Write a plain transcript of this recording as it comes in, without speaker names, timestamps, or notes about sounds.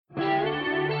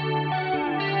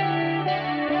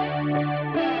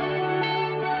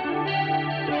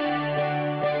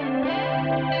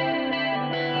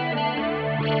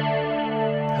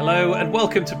Hello and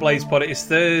welcome to Blaze Pod. It is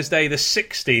Thursday the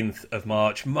 16th of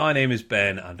March. My name is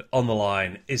Ben and on the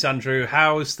line is Andrew.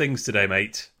 How's things today,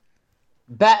 mate?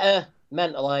 Better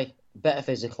mentally, better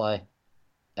physically,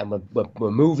 and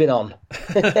we're moving on.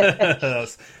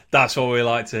 that's what we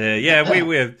like to hear. Yeah, we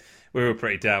were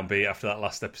pretty downbeat after that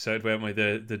last episode, weren't we?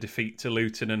 The defeat to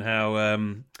Luton and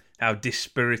how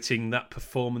dispiriting that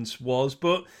performance was.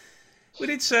 But we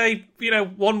did say,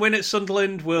 one win at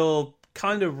Sunderland will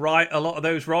kind of right a lot of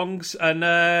those wrongs, and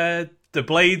the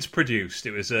Blades produced.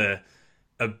 It was a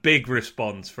big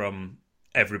response from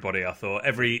everybody. I thought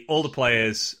all the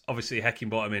players, obviously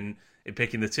Heckingbottom in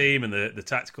picking the team and the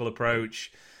tactical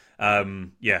approach. I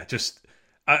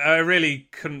really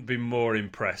couldn't be more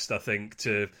impressed. I think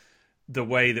to the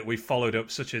way that we followed up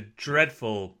such a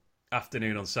dreadful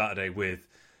afternoon on Saturday with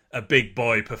a big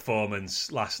boy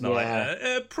performance last night.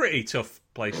 A pretty tough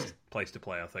place to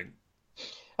play, I think.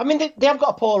 I mean, they have got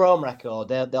a poor home record.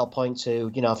 They'll point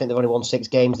to, I think they've only won 6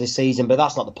 games this season, but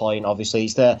that's not the point, obviously.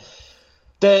 It's the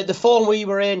form we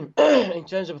were in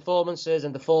terms of performances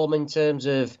and the form in terms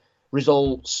of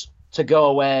results to go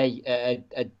away at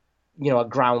a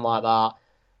ground like that.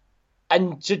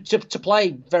 And to play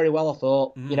very well, I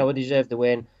thought, we deserved the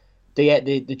win.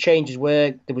 The changes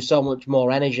worked. There was so much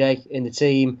more energy in the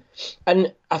team.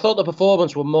 And I thought the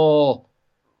performance were more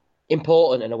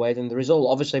important in a way than the result.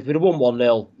 Obviously, if we'd have won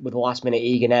 1-0 with the last-minute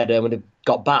Egan header and we'd have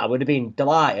got battered, we'd have been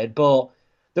delighted. But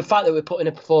the fact that we put in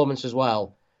a performance as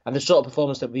well, and the sort of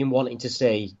performance that we've been wanting to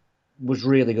see, was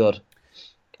really good.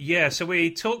 Yeah, so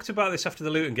we talked about this after the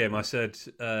Luton game. I said,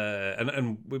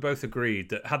 and we both agreed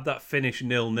that had that finished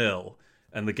 0-0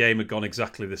 and the game had gone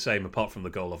exactly the same, apart from the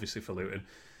goal, obviously, for Luton,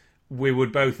 we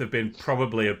would both have been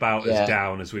probably about as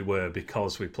down as we were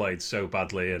because we played so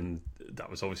badly, and that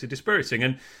was obviously dispiriting.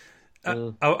 And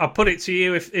I'll put it to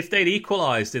you, if they'd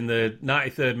equalised in the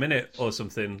 93rd minute or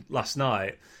something last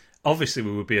night, obviously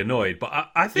we would be annoyed. But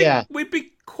I think we'd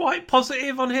be quite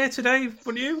positive on here today,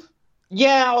 wouldn't you?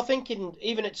 Yeah, I was thinking,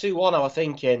 even at 2-1, I was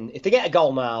thinking, if they get a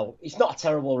goal now, it's not a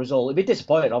terrible result. It'd be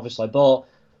disappointing, obviously, but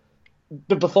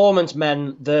the performance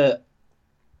meant that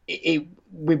we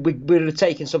would have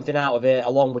taken something out of it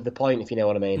along with the point, if you know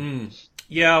what I mean.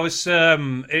 Yeah, I was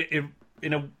in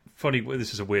a funny.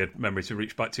 This is a weird memory to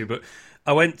reach back to, but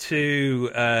I went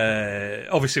to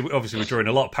obviously we're drawing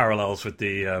a lot of parallels with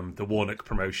the Warnock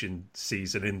promotion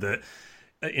season in that.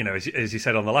 As you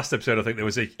said on the last episode, I think there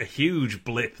was a huge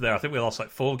blip there. I think we lost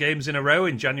like 4 games in a row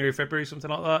in January, February,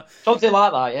 something like that. Something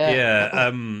like that, yeah. Yeah,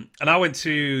 and I went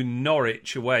to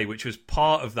Norwich away, which was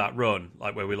part of that run,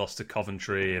 like where we lost to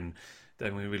Coventry and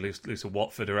then we lose to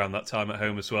Watford around that time at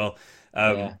home as well.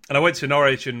 And I went to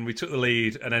Norwich and we took the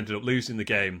lead and ended up losing the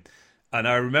game. And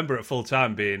I remember at full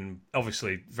time being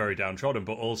obviously very downtrodden,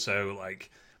 but also like,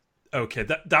 okay,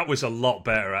 that was a lot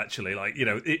better actually. Like,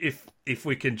 if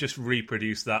we can just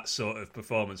reproduce that sort of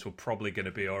performance, we're probably going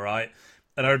to be all right.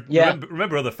 And I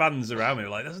remember other fans around me were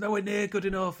like, "There's nowhere near good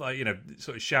enough," like,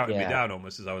 sort of shouting me down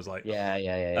almost as I was like, yeah.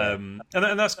 And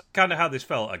that's kind of how this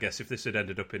felt, I guess. If this had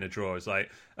ended up in a draw, it's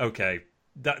like, okay,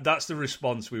 that's the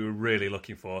response we were really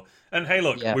looking for. And hey,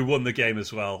 look, we won the game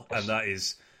as well, and that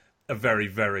is a very,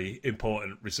 very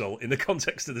important result in the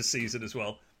context of the season as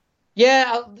well.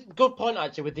 Yeah, good point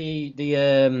actually with the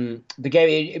game.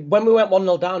 When we went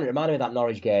 1-0 down, it reminded me of that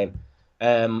Norwich game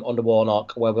under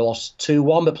Warnock where we lost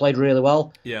 2-1 but played really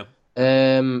well. Yeah.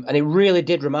 And it really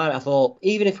did remind me. I thought,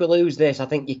 even if we lose this, I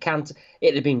think you can't.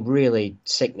 It'd have been really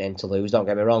sickening to lose, don't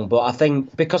get me wrong. But I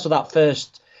think because of that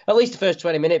at least the first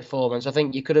 20-minute performance, I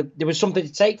think there was something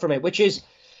to take from it, which is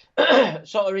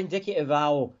sort of indicative of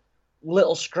how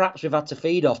little scraps we've had to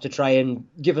feed off to try and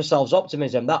give ourselves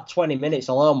optimism. That 20 minutes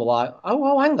alone, we're like,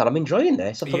 oh, hang on, I'm enjoying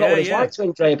this. I forgot what it's like to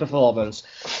enjoy a performance.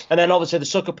 And then obviously the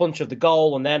sucker punch of the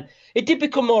goal, and then it did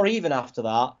become more even after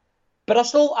that. But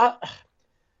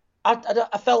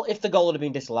I felt if the goal had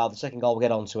been disallowed, the second goal, we'll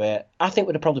get onto it, I think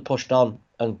we'd have probably pushed on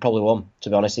and probably won,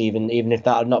 to be honest, even if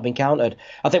that had not been countered.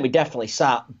 I think we definitely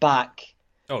sat back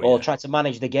or tried to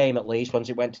manage the game at least once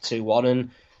it went to 2-1, and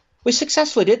we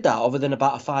successfully did that other than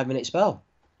about a 5-minute spell.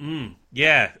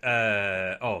 Yeah.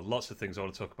 Lots of things I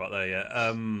want to talk about there, yeah.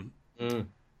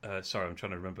 Sorry, I'm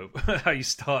trying to remember how you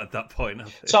started that point.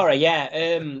 Sorry, yeah.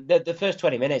 The first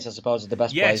 20 minutes, I suppose, is the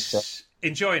best place. Yes,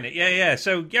 enjoying it. Yeah.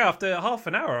 So, yeah, after half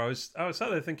an hour, I was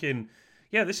sat there thinking,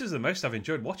 yeah, this is the most I've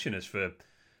enjoyed watching us for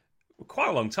quite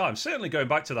a long time. Certainly going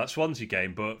back to that Swansea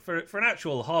game, but for an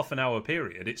actual half an hour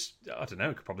period, it's, I don't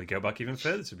know, could probably go back even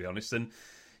further, to be honest. And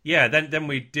yeah, then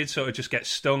we did sort of just get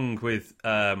stung with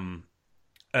a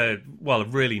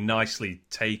really nicely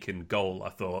taken goal, I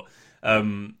thought.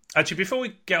 Actually, before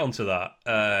we get onto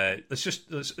that,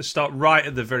 let's start right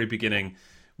at the very beginning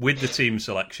with the team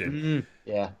selection.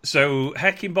 Yeah. So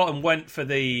Heckingbottom went for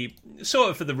the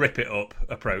rip it up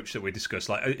approach that we discussed.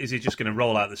 Like, is he just going to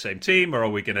roll out the same team, or are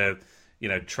we going to,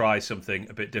 try something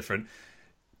a bit different?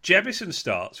 Jebbison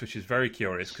starts, which is very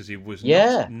curious because he was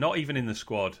not even in the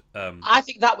squad. I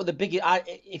think that was the biggest.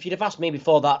 If you'd have asked me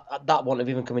before, that wouldn't have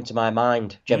even come into my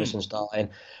mind. Jebbison starting.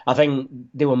 I think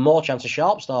there were more chance of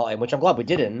Sharp starting, which I'm glad we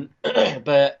didn't.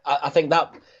 But I think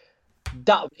that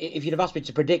if you'd have asked me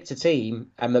to predict a team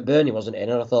and McBurney wasn't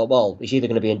in, and I thought, well, he's either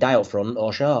going to be in Dye up front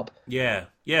or Sharp. Yeah,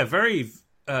 very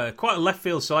quite a left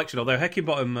field selection. Although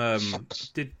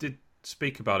Heckingbottom did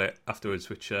speak about it afterwards,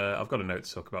 which I've got a note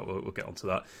to talk about. We'll get onto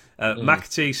that.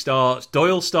 McAtee starts.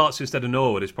 Doyle starts instead of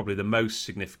Norwood is probably the most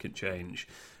significant change.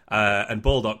 And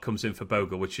Baldock comes in for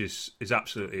Bogle, which is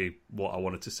absolutely what I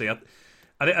wanted to see.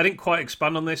 I didn't quite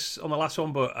expand on this on the last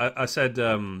one, but I said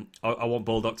I want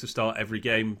Baldock to start every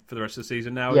game for the rest of the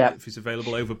season now if he's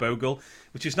available over Bogle,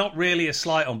 which is not really a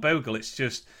slight on Bogle. It's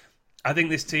just I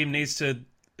think this team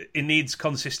needs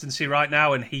consistency right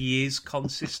now, and he is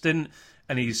consistent,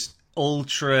 and he's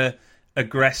ultra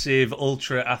aggressive,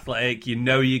 ultra athletic.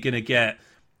 You're going to get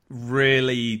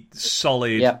really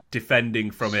solid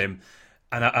defending from him,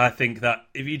 and I think that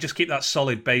if you just keep that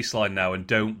solid baseline now and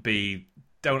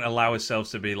don't allow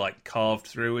ourselves to be like carved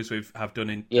through as we have done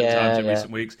in times in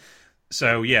recent weeks.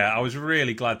 So I was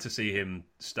really glad to see him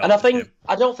start. And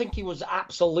I don't think he was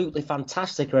absolutely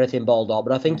fantastic or anything, Baldock,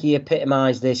 but I think he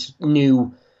epitomised this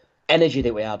new energy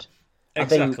that we had.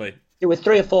 Exactly. I think there were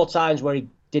 3 or 4 times where he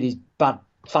did his bad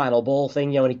final ball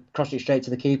thing, when he crossed it straight to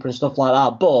the keeper and stuff like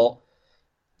that. But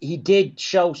he did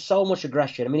show so much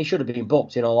aggression. I mean, he should have been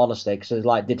booked, in all honesty, because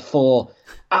he did 4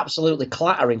 absolutely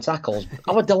clattering tackles.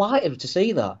 I was delighted to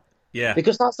see that. Yeah.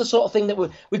 Because that's the sort of thing that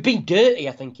we've been dirty,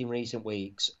 I think, in recent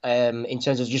weeks, in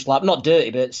terms of just not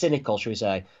dirty, but cynical, should we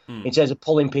say, in terms of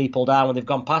pulling people down when they've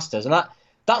gone past us. And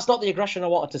that's not the aggression I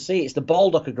wanted to see. It's the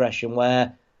Baldock aggression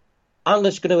where I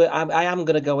am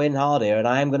going to go in hard here and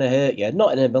I am going to hurt you.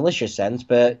 Not in a malicious sense,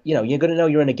 but, you're going to know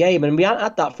you're in a game. And we haven't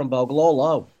had that from Bogle all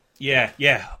low. Yeah,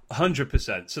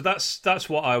 100%. So that's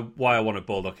why I wanted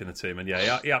Baldock in the team. And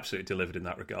he absolutely delivered in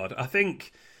that regard. I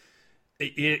think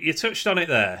you touched on it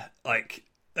there. Like,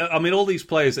 I mean, all these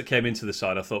players that came into the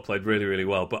side I thought played really, really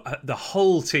well. But the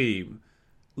whole team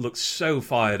looked so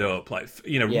fired up.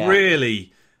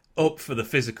 Really up for the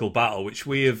physical battle, which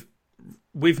we've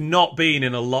not been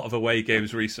in a lot of away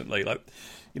games recently.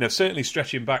 Certainly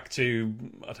stretching back to,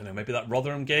 I don't know, maybe that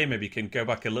Rotherham game. Maybe you can go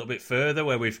back a little bit further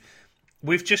where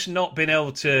we've just not been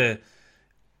able to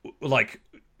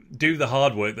do the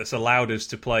hard work that's allowed us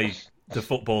to play the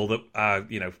football that our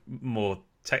more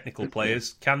technical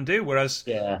players can do. Whereas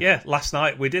last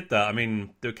night we did that. I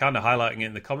mean, they were kind of highlighting it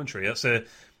in the commentary.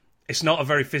 It's not a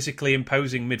very physically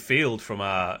imposing midfield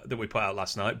that we put out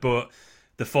last night, but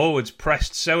the forwards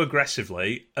pressed so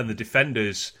aggressively, and the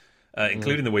defenders,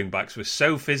 including the wing-backs, were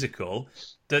so physical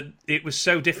that it was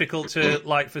so difficult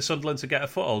for Sunderland to get a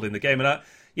foothold in the game. And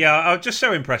I was just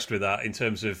so impressed with that in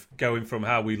terms of going from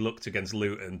how we looked against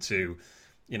Luton to,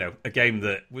 a game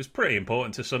that was pretty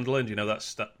important to Sunderland.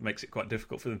 That makes it quite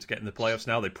difficult for them to get in the playoffs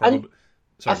now.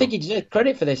 I think he deserves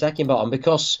credit for this, Heckingbottom,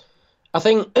 because I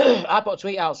think I put a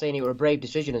tweet out saying it was a brave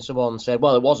decision, and someone said,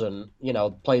 well, it wasn't.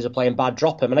 Players are playing bad,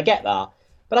 drop him. And I get that.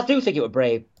 But I do think it was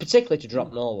brave, particularly to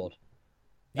drop Norwood.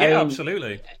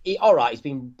 Absolutely. He's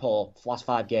been poor for the last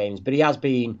 5 games, but he has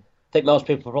been, I think most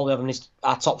people probably have him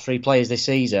our top 3 players this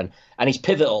season, and he's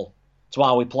pivotal to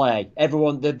how we play.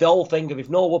 Everyone, the whole thing of if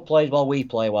Norwood plays well, we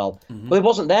play well. Well, he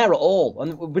wasn't there at all,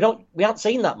 and we hadn't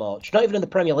seen that much. Not even in the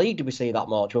Premier League did we see that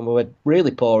much when we were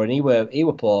really poor, and he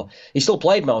were poor. He still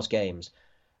played most games,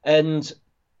 and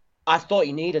I thought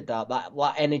he needed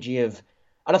that energy of.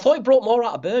 And I thought he brought more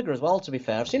out of Berger as well, to be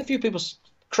fair. I've seen a few people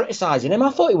criticising him.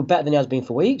 I thought he was better than he has been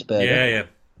for weeks, Berger. Yeah.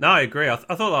 No, I agree. I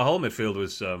thought that whole midfield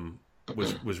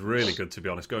was really good, to be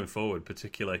honest, going forward,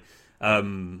 particularly.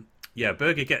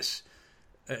 Berger gets...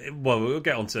 we'll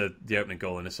get on to the opening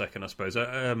goal in a second, I suppose.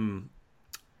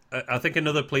 I think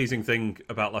another pleasing thing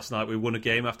about last night, we won a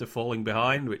game after falling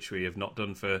behind, which we have not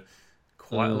done for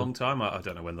quite a long time. I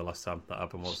don't know when the last time that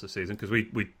happened was this season, because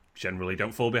we generally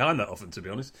don't fall behind that often, to be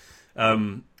honest.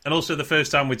 And also the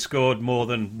first time we'd scored more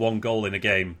than 1 goal in a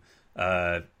game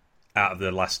out of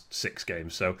the last 6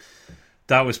 games. So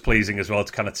that was pleasing as well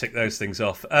to kind of tick those things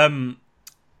off.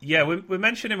 We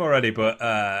mentioned him already, but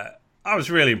I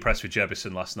was really impressed with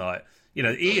Jebbison last night.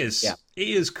 He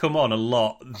has come on a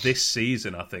lot this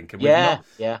season, I think. And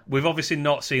we've obviously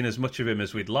not seen as much of him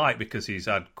as we'd like because he's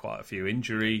had quite a few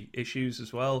injury issues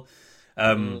as well.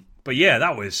 But yeah,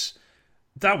 that was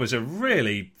a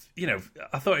really,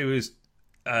 I thought it was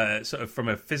sort of from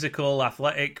a physical,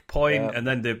 athletic point, and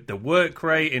then the work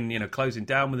rate and closing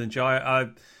down with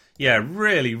Njai.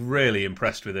 Really, really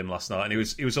impressed with him last night, and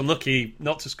he was unlucky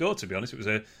not to score. To be honest, it was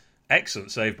an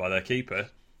excellent save by their keeper.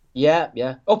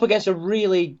 Yeah. Up against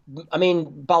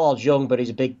Ballard's young, but he's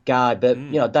a big guy. But,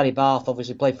 Danny Barth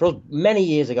obviously played for us many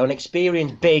years ago, an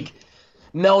experienced, big,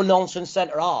 no-nonsense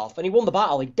centre-half. And he won the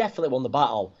battle. He definitely won the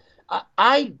battle.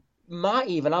 I might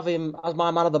even have him as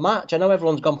my man of the match. I know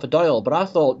everyone's gone for Doyle, but I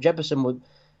thought Jebbison would...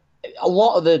 A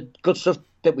lot of the good stuff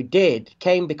that we did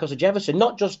came because of Jebbison,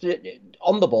 not just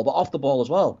on the ball, but off the ball as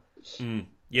well.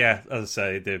 Yeah, as I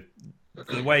say,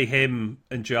 the way him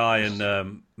and Jai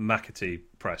and McAtee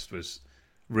pressed was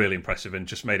really impressive and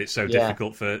just made it so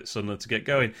difficult for Sunderland to get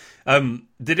going.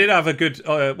 They did have a good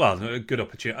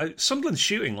opportunity. Sunderland's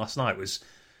shooting last night was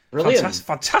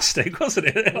fantastic, wasn't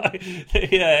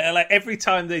it? like every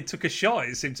time they took a shot,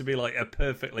 it seemed to be like a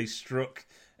perfectly struck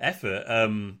effort.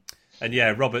 And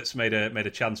Roberts made a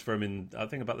chance for him in, I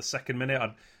think, about the second minute.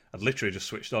 I'd literally just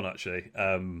switched on actually,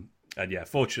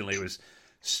 fortunately it was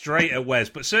straight at Wes,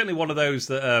 but certainly one of those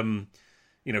that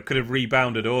could have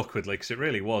rebounded awkwardly because it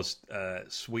really was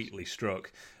sweetly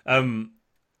struck.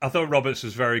 I thought Roberts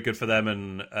was very good for them,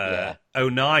 and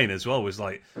 09 as well was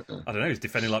like, I don't know, he was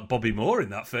defending like Bobby Moore in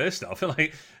that first half.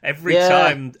 Like every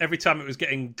time it was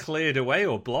getting cleared away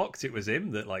or blocked, it was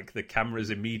him that like the cameras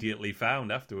immediately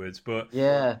found afterwards. But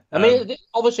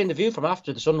obviously in the view from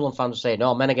after, the Sunderland fans were saying,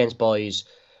 "No, men against boys."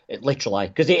 Literally,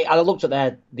 because I looked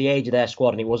at the age of their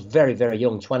squad and it was very, very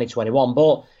young, 2021.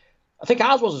 But I think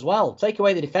ours was as well. Take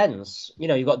away the defence,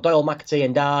 you've got Doyle, McAtee,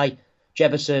 and Dye,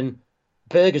 Jebbison.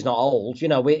 Berger's not old,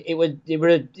 I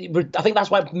think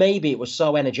that's why maybe it was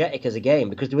so energetic as a game,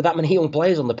 because there were that many young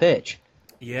players on the pitch.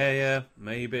 Yeah,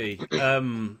 maybe.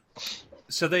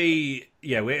 So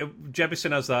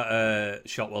Jebbison has that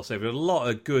shot well saved. A lot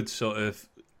of good sort of.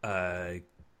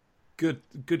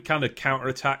 Good kind of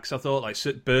counter-attacks, I thought, like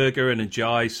Berger and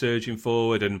Njai surging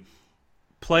forward, and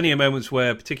plenty of moments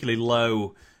where particularly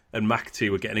Lowe and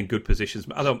McAtee were getting in good positions.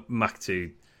 I thought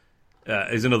McAtee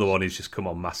is another one who's just come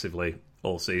on massively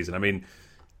all season. I mean,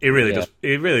 he really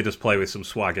does play with some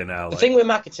swagger now. The thing with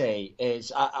McAtee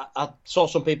is, I saw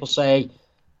some people say,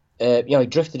 he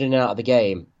drifted in and out of the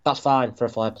game. That's fine for a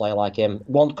fly player like him.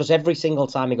 One, because every single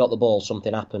time he got the ball,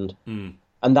 something happened. And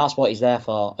that's what he's there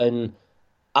for. And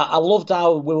I loved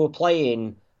how we were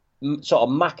playing sort of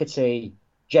McAtee,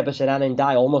 Jebbison and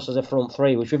Ndai almost as a front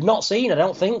three, which we've not seen, I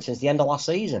don't think, since the end of last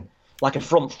season. Like a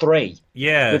front three.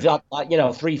 Yeah. We've had,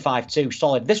 3-5-2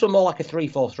 solid. This was more like a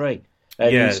 3-4-3.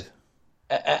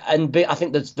 And I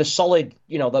think the solid,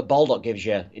 that Baldock gives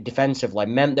you defensively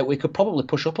meant that we could probably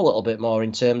push up a little bit more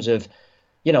in terms of,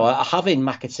 having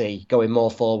McAtee going more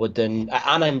forward than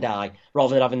Ndai,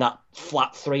 rather than having that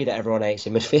flat three that everyone hates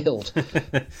in midfield.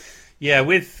 Yeah,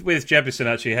 with Jebbison,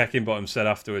 actually, Heckingbottom said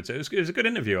afterwards, it was a good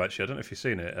interview, actually. I don't know if you've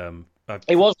seen it.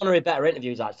 It was one of his better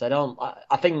interviews, actually.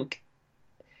 I think...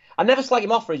 I never slag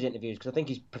him off for his interviews because I think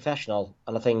he's professional,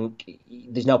 and I think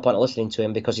there's no point in listening to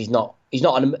him because he's not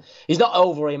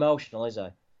over emotional, is he?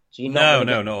 So not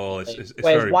at all. It's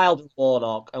whereas very... Wilder and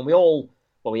Warnock, and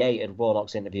we hated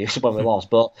Warnock's interviews when we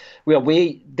lost, but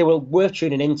they were worth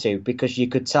tuning into because you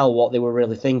could tell what they were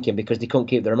really thinking because they couldn't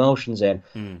keep their emotions in.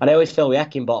 And I always feel with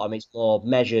Heckingbottom, it's more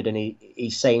measured, and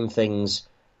he's saying things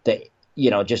that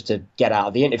just to get out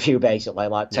of the interview, basically,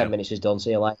 like 10 minutes is done,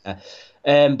 see you later.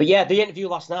 But yeah, the interview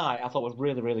last night I thought was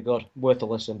really, really good. Worth a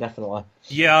listen, definitely.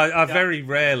 Yeah, I very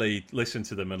rarely listen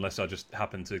to them unless I just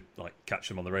happen to catch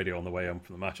them on the radio on the way home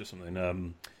from the match or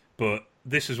something. But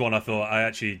this is one I thought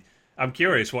I'm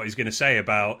curious what he's going to say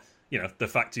about the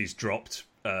fact he's dropped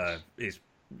is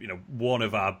one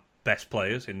of our best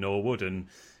players in Norwood, and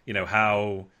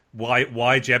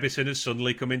why Jebbison has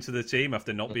suddenly come into the team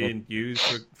after not being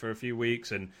used for a few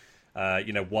weeks, and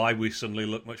why we suddenly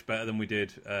look much better than we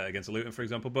did against Luton, for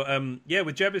example. But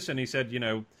with Jebbison, he said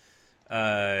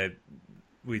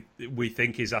we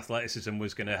think his athleticism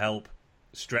was going to help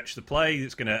stretch the play.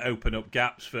 It's going to open up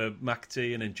gaps for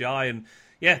McAtee and Njai, and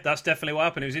that's definitely what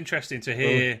happened. It was interesting to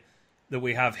hear that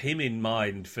we have him in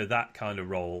mind for that kind of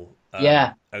role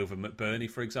over McBurney,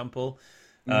 for example.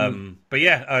 But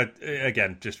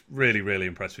again, just really, really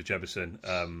impressed with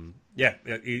Jebbison.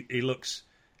 He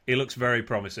looks very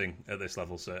promising at this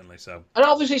level, certainly. So, and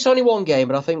obviously it's only one game,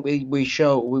 but I think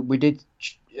we did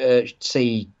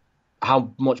see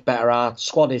how much better our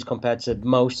squad is compared to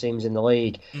most teams in the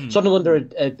league. Sunderland are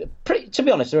to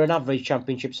be honest, they're an average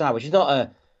Championship side, which is not a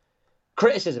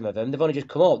criticism of them. They've only just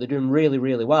come up. They're doing really,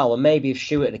 really well. And maybe if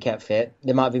Stewart had kept fit,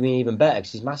 they might be even better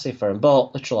because he's massive for him.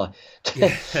 But literally,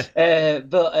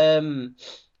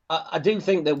 I do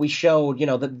think that we showed,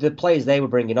 the players they were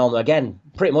bringing on, again,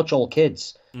 pretty much all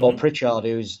kids. Or Pritchard,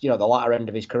 who's, the latter end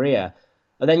of his career.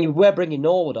 And then we're bringing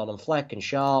Norwood on, and Fleck and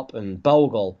Sharp and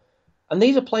Bogle. And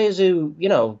these are players who,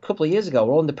 a couple of years ago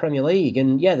were on the Premier League.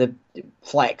 And the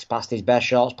Fleck's past his best,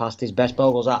 Sharp's past his best,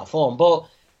 Bogle's out of form. But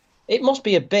it must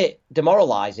be a bit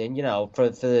demoralising,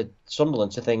 for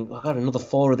Sunderland to think, I've got another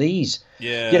 4 of these,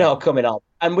 coming on.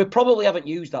 And we probably haven't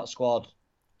used that squad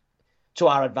to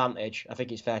our advantage, I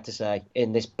think it's fair to say,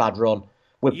 in this bad run.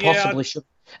 We possibly should.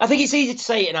 I think it's easy to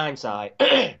say it in hindsight,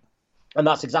 and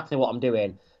that's exactly what I'm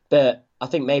doing. But I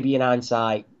think maybe in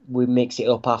hindsight, we mix it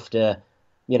up after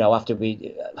Middlesbrough,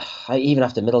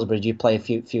 you play a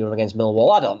few against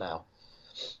Millwall. I don't know.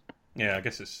 Yeah, I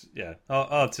guess it's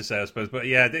hard to say, I suppose. But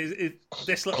yeah,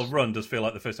 this little run does feel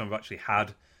like the first time we've actually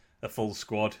had a full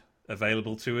squad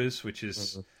available to us, which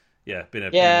is been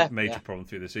a major problem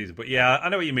through the season. But yeah, I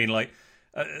know what you mean. Like,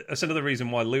 that's another reason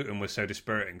why Luton was so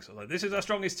dispiriting. So like, this is our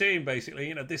strongest team,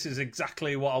 basically. This is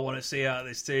exactly what I want to see out of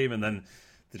this team, and then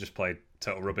they just played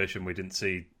total rubbish, and we didn't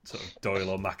see sort of Doyle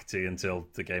or McAtee until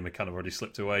the game had kind of already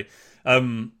slipped away.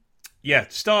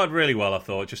 Started really well, I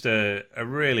thought. Just a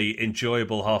really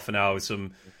enjoyable half an hour with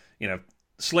some,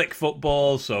 slick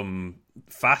football, some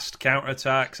fast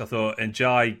counter-attacks. I thought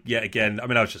Njai, yet again, I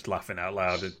was just laughing out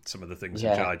loud at some of the things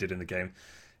Njai did in the game.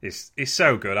 He's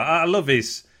so good. I love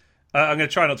his... I'm going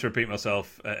to try not to repeat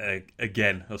myself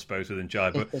again, I suppose, with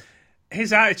Njai, but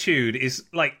his attitude is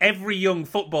like every young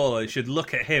footballer should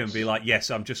look at him and be like,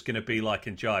 yes, I'm just going to be like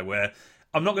Njai, where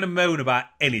I'm not going to moan about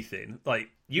anything. Like,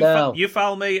 you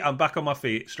foul me, I'm back on my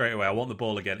feet straight away. I want the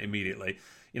ball again immediately.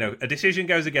 A decision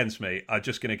goes against me, I'm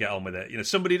just going to get on with it.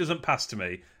 Somebody doesn't pass to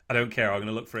me, I don't care, I'm going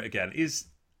to look for it again.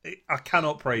 I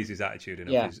cannot praise his attitude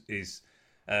enough. He's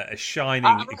a shining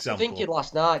example. I was thinking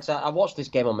last night, I watched this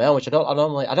game on my own, which I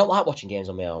don't like watching games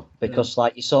on my own because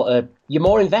you're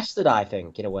more invested, I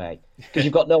think, in a way, because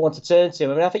you've got no one to turn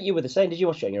to. I think you were the same. Did you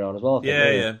watch it on your own as well?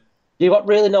 Yeah. You've got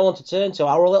really no one to turn to.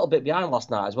 I were a little bit behind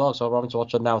last night as well, so I wanted to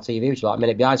watch on Now TV, which was about a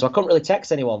minute behind, so I couldn't really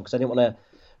text anyone because I didn't want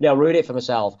to ruin it for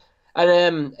myself.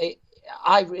 And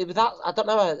I don't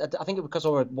know. I think it was because I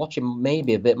was watching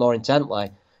maybe a bit more intently.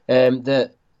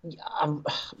 That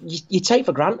you take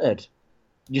for granted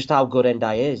just how good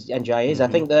NJ is. I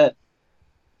think that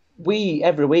we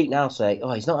every week now say,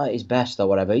 "Oh, he's not at his best" or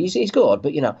whatever. He's good,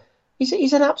 but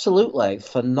he's an absolutely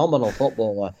phenomenal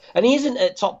footballer, and he isn't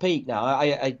at top peak now.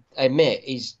 I admit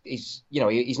he's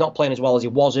not playing as well as he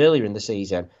was earlier in the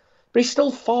season, but he's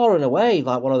still far and away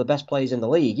like one of the best players in the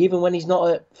league, even when he's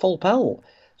not at full pelt.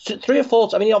 So 3 or 4.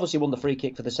 He obviously won the free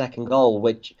kick for the second goal,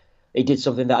 which he did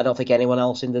something that I don't think anyone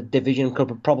else in the division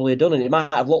could probably have done, and it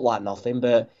might have looked like nothing,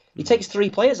 but he takes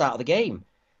 3 players out of the game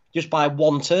just by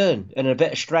one turn and a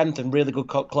bit of strength and really good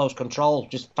close control.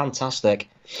 Just fantastic.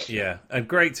 Yeah, and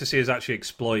great to see us actually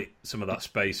exploit some of that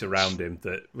space around him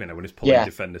that, when he's pulling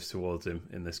defenders towards him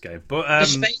in this game. But the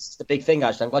space is the big thing,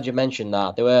 actually. I'm glad you mentioned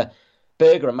that.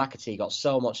 Berger and McAtee got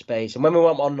so much space, and when we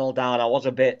went 1-0 down, I was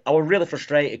really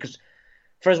frustrated because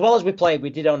for as well as we played, we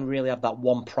did only really have that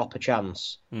one proper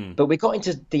chance. But we got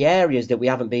into the areas that we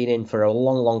haven't been in for a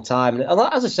long, long time. And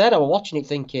as I said, I was watching it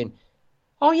thinking,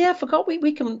 oh yeah, I forgot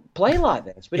we can play like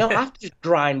this. We don't have to just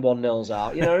grind 1-0s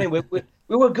out. You know what I mean?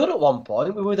 We were good at one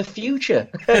point. We were the future.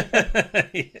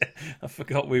 I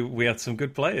forgot we had some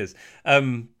good players.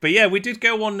 But yeah, we did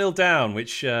go 1-0 down,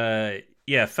 which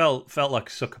felt like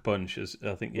a sucker punch, as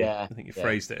I think you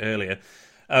phrased it earlier.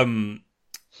 I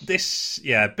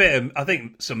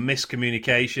think some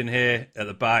miscommunication here at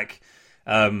the back.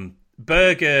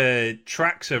 Berger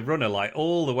tracks a runner like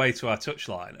all the way to our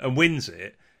touchline and wins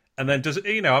it, and then does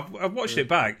it. I've watched it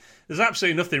back. There's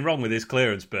absolutely nothing wrong with his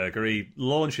clearance, Berger. He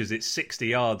launches it 60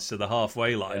 yards to the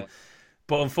halfway line,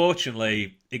 but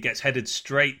unfortunately, it gets headed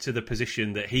straight to the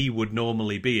position that he would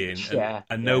normally be in,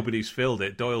 and nobody's filled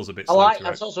it. Doyle's a bit slow to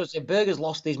react. Also, Berger's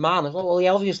lost his man. I thought,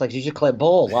 well, obviously, because he's just clipped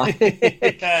ball.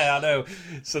 Yeah, I know.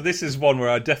 So this is one where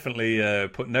I definitely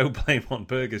put no blame on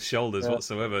Berger's shoulders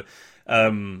whatsoever.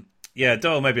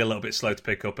 Doyle may be a little bit slow to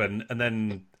pick up, and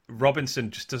then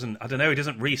Robinson just doesn't. I don't know. He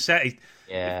doesn't reset.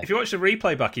 If you watch the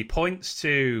replay back, he points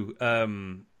to a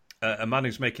man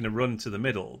who's making a run to the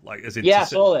middle, like as in I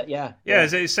saw it.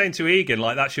 As he's saying to Egan,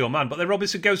 like that's your man. But then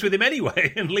Robinson goes with him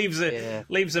anyway and leaves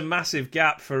a massive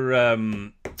gap for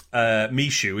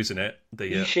Mishu, isn't it?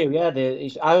 Mishu, yeah.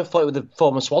 I thought it was the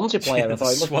former Swansea player. I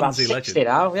thought it must be about 60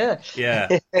 now, yeah.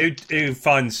 Yeah, who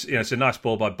finds, it's a nice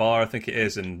ball by Barr, I think it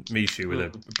is, and Mishu with a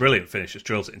brilliant finish, just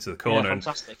drills it into the corner. Yeah,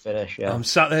 fantastic finish, yeah. I'm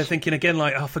sat there thinking again,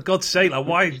 like, oh, for God's sake, like,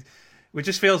 why... It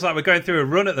just feels like we're going through a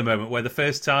run at the moment where the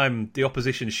first time the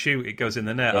opposition shoot, it goes in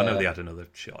the net. Yeah. I know they had another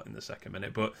shot in the second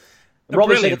minute, but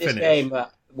Robinson in this game,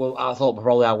 well, I thought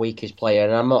probably our weakest player,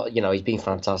 and I'm not, he's been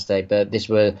fantastic, but this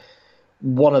were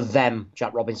one of them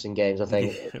Jack Robinson games, I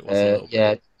think.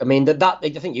 Yeah, I mean, I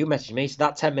think you messaged me, so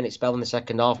that 10-minute spell in the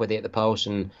second half with it at the post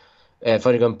and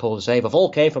Flanagan pulled the save off,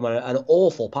 all came from an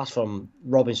awful pass from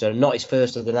Robinson, not his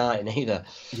first of the night either.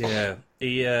 Yeah,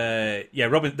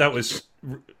 that was...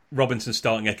 Robinson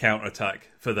starting a counter-attack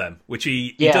for them, which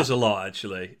he does a lot,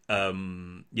 actually.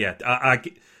 I've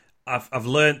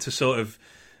learned to sort of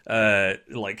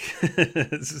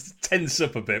tense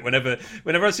up a bit whenever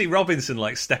I see Robinson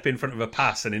like step in front of a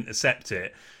pass and intercept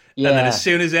it. Yeah. And then as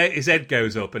soon as his head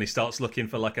goes up and he starts looking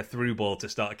for like a through ball to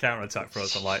start a counter-attack for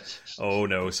us, I'm like, oh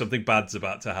no, something bad's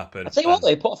about to happen. I tell you what,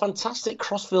 they put a fantastic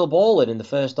crossfield ball in the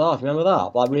first half. Remember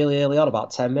that? Like really early on,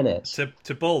 about 10 minutes.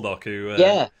 To Baldock, who...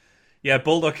 Yeah,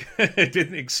 Baldock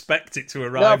didn't expect it to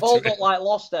arrive. No, Baldock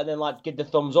lost it and then give the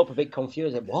thumbs up, a bit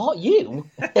confused. What, you?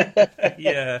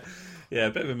 Yeah,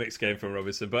 a bit of a mixed game from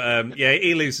Robinson. But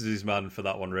he loses his man for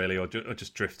that one, really, or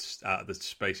just drifts out of the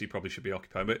space he probably should be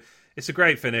occupying. But it's a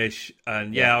great finish.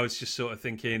 And I was just sort of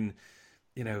thinking,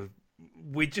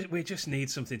 we just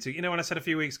need something to... when I said a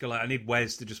few weeks ago, I need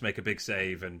Wes to just make a big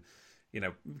save and,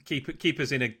 keep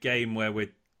us in a game where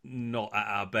we're not at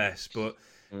our best. But...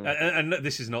 And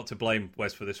this is not to blame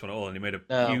Wes for this one at all, and he made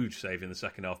a huge save in the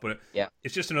second half. But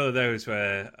it's just another of those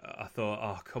where I thought,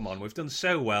 oh, come on, we've done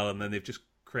so well, and then they've just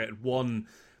created one,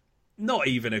 not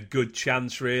even a good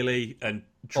chance, really, and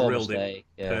drilled it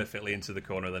perfectly into the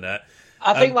corner of the net.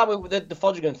 I think with the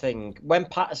Fodrigan thing, when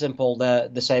Patterson pulled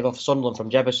the save off Sunderland from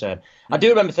Jebbison, I do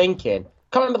remember thinking,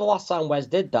 can't remember the last time Wes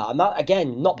did that, and that,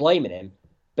 again, not blaming him,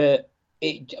 but...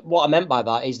 what I meant by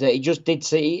that is that it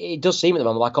does seem at the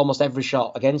moment like almost every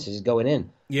shot against us is going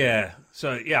in. Yeah. So,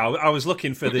 I was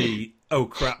looking for the, oh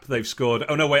crap, they've scored.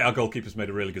 Oh no, wait, our goalkeeper's made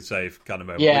a really good save kind of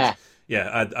moment. Yeah. Which,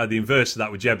 I had the inverse of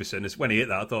that with Jebbison. Is when he hit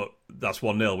that, I thought, that's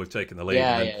 1-0, we've taken the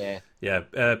lead. Yeah.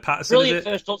 Patterson, brilliant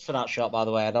first touch for that shot, by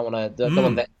the way. I don't want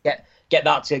to get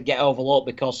that to get overlooked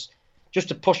because just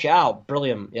to push it out,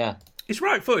 brilliant, yeah. He's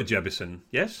right-footed, Jebbison,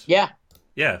 yes? Yeah.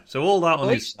 Yeah, so all that on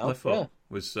his left foot.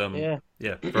 Was very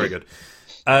good.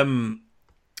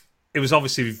 It was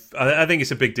obviously, I think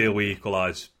it's a big deal we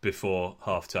equalise before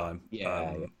half time.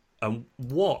 And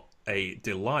what a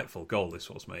delightful goal this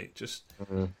was, mate. Just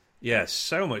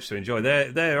so much to enjoy.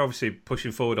 They're obviously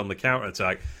pushing forward on the counter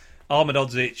attack.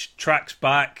 Armadodzic tracks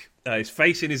back, is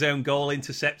facing his own goal,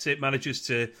 intercepts it, manages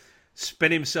to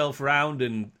spin himself round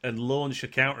and launch a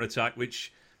counter attack,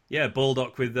 which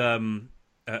Baldock with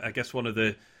I guess one of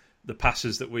the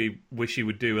passes that we wish he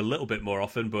would do a little bit more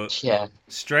often, but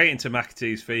straight into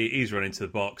McAtee's feet, he's run into the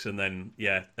box, and then,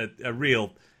 a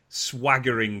real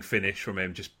swaggering finish from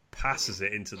him, just passes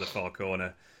it into the far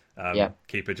corner.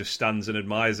 Keeper just stands and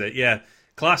admires it. Yeah,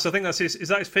 class. I think that's is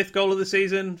that his fifth goal of the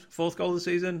season? Fourth goal of the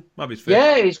season? Might be his fifth.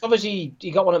 Yeah, he's obviously,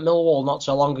 he got one at Millwall not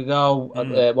so long ago,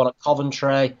 one at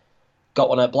Coventry, got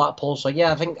one at Blackpool, so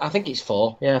I think it's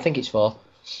four. Yeah, I think it's four.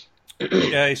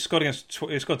 Yeah, he scored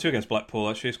two against Blackpool.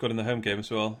 Actually, he scored in the home game as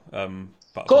well.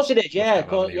 Of course he did. Yeah,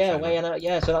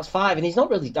 so that's five, and he's not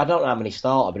really. I don't know how many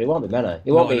started, but it won't be many.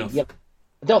 It won't be. Yeah,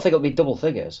 I don't think it'll be double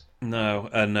figures. No,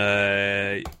 and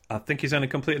I think he's only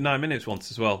completed 9 minutes once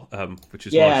as well, which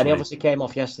is and he obviously came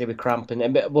off yesterday with cramp,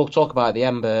 and we'll talk about it at the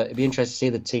end. But it'd be interesting to see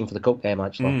the team for the cup game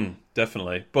actually.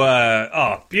 Definitely,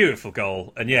 but beautiful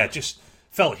goal, and just.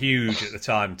 Felt huge at the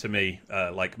time to me,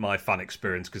 like my fan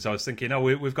experience, because I was thinking,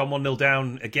 we've gone 1-0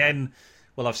 down again.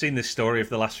 Well, I've seen this story of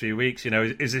the last few weeks.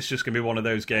 Is this just going to be one of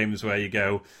those games where you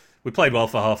go, we played well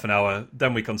for half an hour,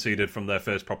 then we conceded from their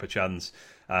first proper chance,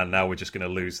 and now we're just going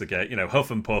to lose the game,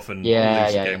 huff and puff and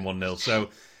lose the game 1-0. So,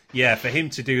 for him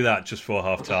to do that just for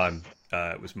half time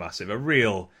was massive.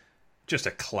 Just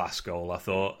a class goal, I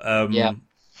thought. And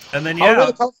then, I was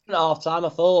really confident at half time. I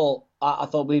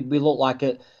thought we looked like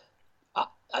it.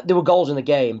 There were goals in the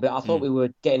game, but I thought we were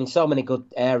getting so many good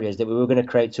areas that we were going to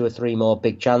create 2 or 3 more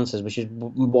big chances, which is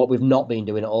what we've not been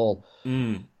doing at all.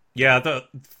 Yeah, the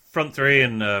front three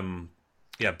and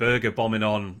Berger bombing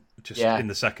on just in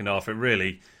the second half. It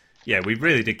really, we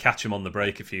really did catch him on the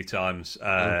break a few times.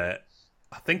 I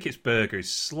think it's Berger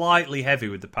who's slightly heavy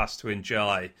with the pass to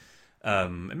Njai.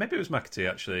 And maybe it was McAtee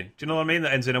actually. Do you know what I mean?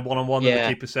 That ends in a 1-on-1 that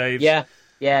the keeper saves. Yeah.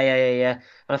 And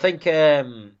I think.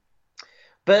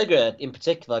 Berger in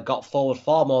particular got forward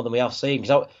far more than we have seen.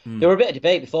 Because there were a bit of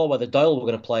debate before whether Doyle were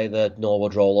going to play the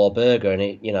Norwood role or Berger, and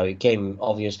it became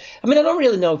obvious. I mean, I don't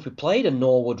really know if we played a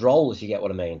Norwood role, if you get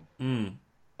what I mean.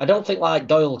 I don't think like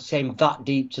Doyle came that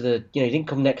deep to the. He didn't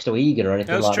come next to Egan or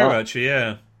anything like that. That's true, actually.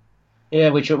 Yeah. Yeah,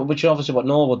 which is obviously what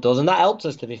Norwood does, and that helped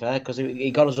us, to be fair, because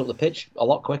he got us up the pitch a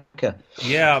lot quicker.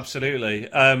 Yeah, absolutely.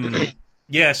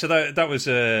 So that was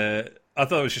I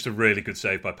thought it was just a really good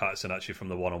save by Patterson, actually, from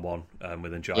the one-on-one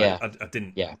with Njai. Yeah. I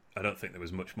didn't. Yeah. I don't think there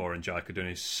was much more Njai could do.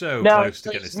 He's so no, close to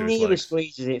getting it through his legs. Nearly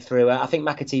squeezes it through. I think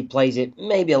McAtee plays it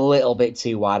maybe a little bit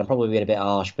too wide. I'm probably being a bit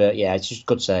harsh, but yeah, it's just a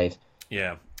good save.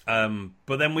 Yeah.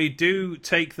 But then we do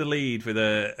take the lead with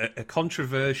a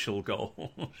controversial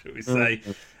goal, should we say.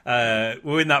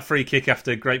 We win that free kick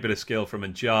after a great bit of skill from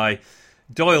Njai.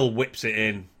 Doyle whips it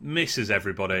in, misses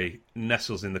everybody,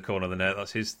 nestles in the corner of the net.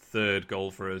 That's his third goal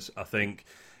for us, I think.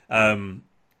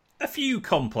 A few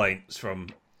complaints from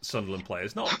Sunderland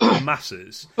players, not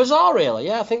masses. Bizarre, really.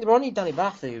 Yeah, I think there were only Danny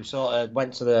Bath who sort of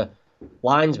went to the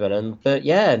linesman,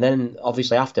 and then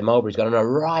obviously after Mowbray's gone on a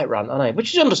right rant, hasn't he?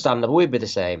 Which is understandable. We'd be the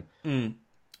same.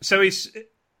 So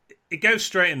it goes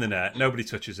straight in the net. Nobody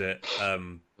touches it.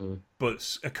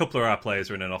 But a couple of our players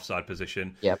are in an offside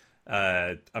position. Yep.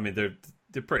 I mean,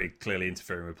 they're pretty clearly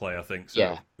interfering with play, I think.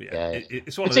 So,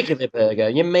 it's one particularly Berger.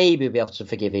 You maybe be able to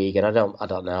forgive Egan. I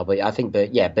don't know, but I think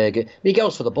Berger. He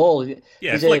goes for the ball.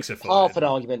 Yeah, there's half an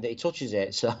argument that he touches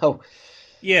it. So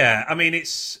yeah, I mean,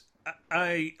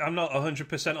 I'm not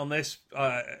 100% on this.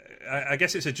 I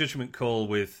guess it's a judgment call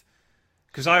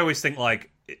because I always think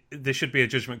like there should be a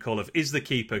judgment call of, is the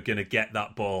keeper going to get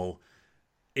that ball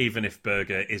even if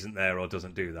Berger isn't there or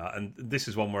doesn't do that? And this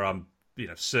is one where I'm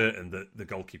certain that the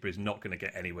goalkeeper is not going to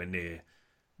get anywhere near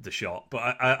the shot.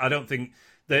 But I don't think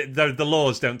the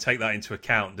laws don't take that into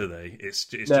account, do they? It's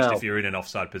just if you're in an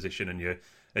offside position and you're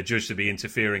adjudged to be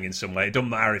interfering in some way. It doesn't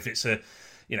matter if it's a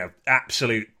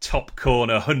absolute top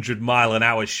corner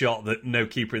 100-mile-an-hour shot that no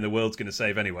keeper in the world's going to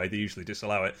save anyway. They usually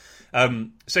disallow it.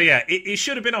 It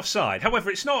should have been offside. However,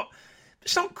 it's not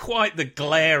quite the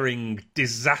glaring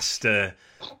disaster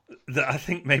that I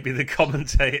think maybe the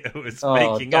commentator was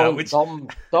making out.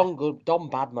 Don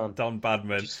Badman. Don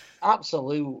Badman. Just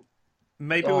absolute.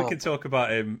 Maybe we can talk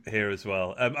about him here as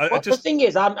well. The thing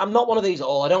is, I'm not one of these at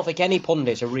all. I don't think any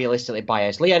pundits are realistically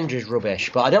biased. Leandra's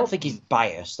rubbish, but I don't think he's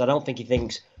biased. I don't think he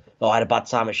thinks, I had a bad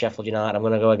time at Sheffield United, I'm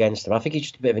going to go against him. I think he's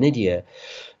just a bit of an idiot.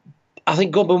 I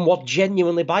think Goodman was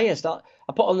genuinely biased.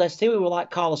 I put on this too. We were like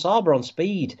Carlos Arbor on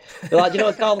speed. They're like,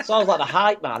 Carlos Arbor's like the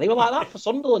hype man. They were like that for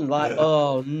Sunderland. Like,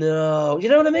 oh no, you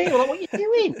know what I mean? We're like, what are you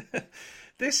doing?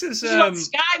 This is not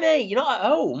Sky, mate. You're not at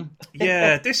home.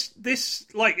 Yeah, this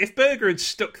like if Berger had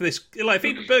stuck this, like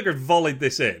if Berger had volleyed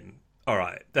this in, all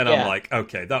right, then I'm like,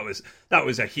 okay, that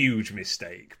was a huge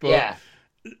mistake. But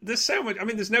there's so much. I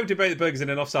mean, there's no debate that Berger's in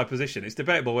an offside position. It's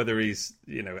debatable whether he's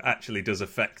actually does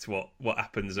affect what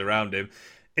happens around him.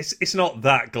 It's not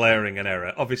that glaring an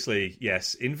error. Obviously,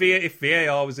 yes. If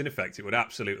VAR was in effect, it would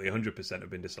absolutely 100% have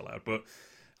been disallowed. But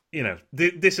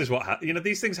this is what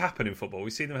these things happen in football. We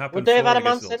see them happen. Would they have had a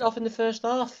man sent off in the first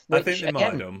half? I think they might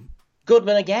have done.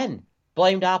 Goodman again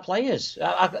blamed our players.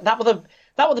 That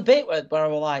was the bit where I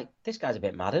was like, this guy's a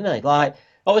bit mad, isn't he? Like,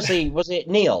 obviously, was it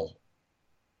Neil?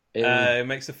 It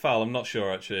makes a foul. I'm not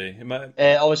sure actually.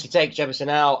 Obviously, take Jebbison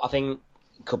out. I think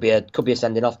could be a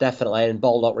sending off definitely, and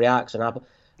Baldock reacts and happen.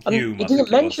 And he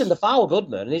didn't mention the foul,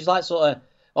 Goodman. And he's like sort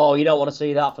of, you don't want to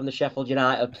see that from the Sheffield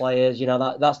United players.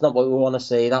 That's not what we want to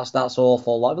see. That's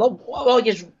awful. Like, well,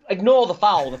 just ignore the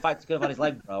foul. The fact he could have had his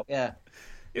leg broke. Yeah,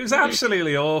 it was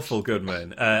absolutely awful,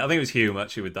 Goodman. I think it was Hume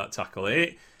actually with that tackle.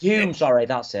 Sorry,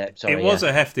 that's it. Sorry, it was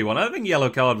a hefty one. I think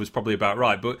yellow card was probably about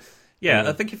right, but. Yeah,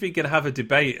 I think if you can have a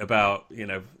debate about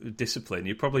discipline,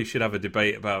 you probably should have a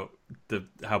debate about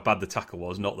how bad the tackle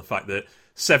was, not the fact that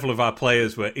several of our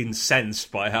players were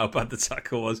incensed by how bad the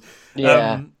tackle was.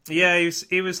 Yeah,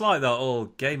 he was like that all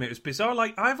game. It was bizarre.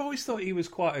 Like I've always thought he was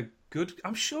quite a good.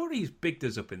 I'm sure he's bigged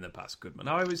us up in the past, Goodman.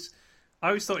 I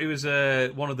always thought he was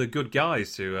one of the good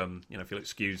guys to, if you'll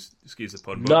excuse the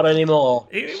pun. Not anymore.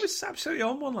 He was absolutely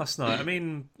on one last night. I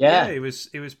mean, he was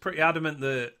pretty adamant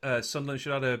that Sunderland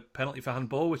should have had a penalty for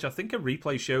handball, which I think a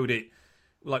replay showed it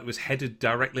like was headed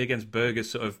directly against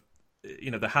Berger's sort of,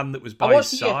 the hand that was by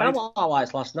his side. I watched the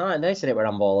highlights last night, and they said it were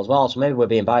handball as well. So maybe we're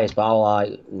being biased, but I was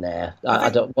like, nah, I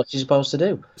don't. What's he supposed to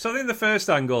do? So I think the first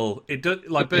angle, it does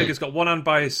like Berger's got one hand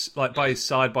by his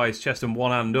side, by his chest, and one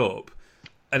hand up.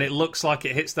 And it looks like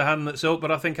it hits the hand that's up, but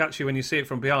I think actually when you see it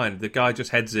from behind, the guy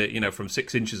just heads it, from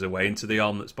 6 inches away into the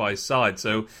arm that's by his side.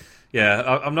 So, yeah,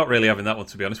 I'm not really having that one,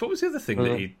 to be honest. What was the other thing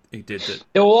that he did?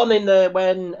 The one in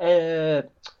when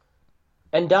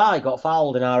Ndai got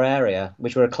fouled in our area,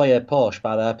 which were a clear push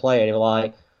by their player. And he was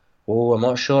like, "Oh, I'm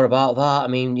not sure about that. I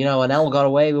mean, Anel got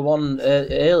away with one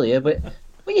earlier, but what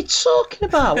are you talking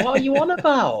about? What are you on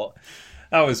about?"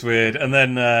 That was weird. And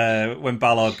then when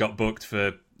Ballard got booked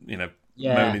for,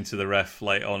 Yeah. moaning to the ref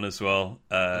late on as well,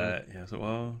 I was like,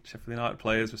 well, Sheffield United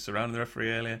players were surrounding the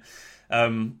referee earlier.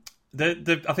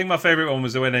 I think my favourite one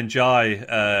was when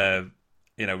Njai,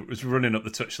 was running up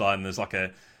the touchline. There's like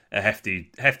a hefty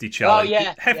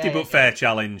challenge, but fair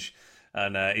challenge,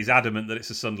 and he's adamant that it's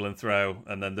a Sunderland throw.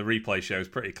 And then the replay shows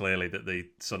pretty clearly that the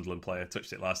Sunderland player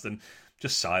touched it last, and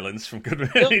just silence from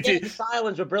Goodman. The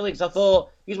silence were brilliant because I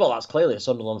thought, well, that's clearly a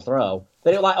Sunderland throw.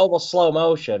 Then it was like almost slow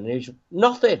motion, and he was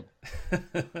nothing,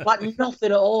 like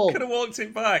nothing at all. Could have walked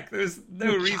it back. There was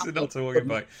no reason not to walk it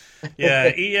back. Yeah,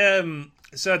 he.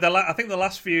 So I think the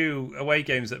last few away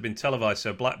games that have been televised,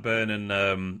 so Blackburn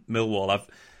and Millwall,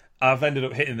 I've ended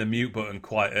up hitting the mute button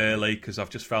quite early because I've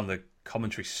just found the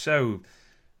commentary so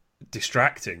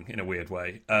distracting in a weird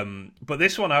way. But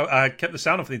this one, I kept the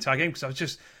sound off the entire game because I was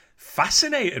just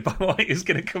fascinated by what he was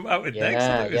going to come out with next.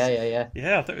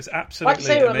 Yeah, I thought it was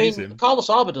absolutely amazing. I mean, Carlos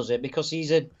Arbour does it because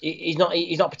he's not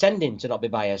pretending to not be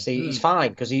biased. He's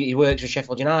fine because he works for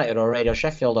Sheffield United or Radio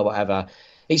Sheffield or whatever.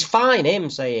 He's fine him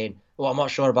saying, "Well, I'm not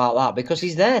sure about that," because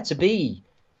he's there to be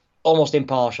almost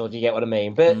impartial. Do you get what I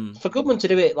mean? But for Goodman to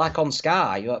do it like on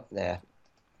Sky,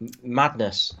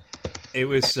 madness. It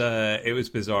was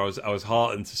bizarre. I was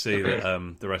heartened to see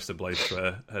that the rest of Blaze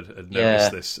had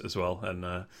noticed this as well,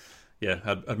 and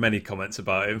had many comments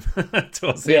about him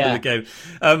towards the end of the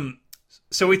game.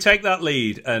 So we take that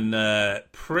lead, and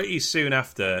pretty soon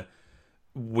after,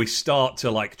 we start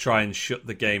to try and shut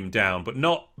the game down, but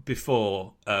not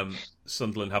before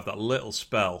Sunderland have that little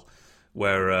spell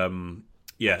where, as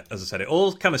I said, it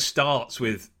all kind of starts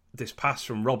with this pass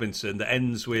from Robinson that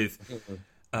ends with.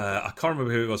 I can't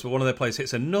remember who it was, but one of their players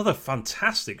hits another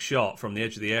fantastic shot from the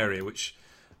edge of the area, which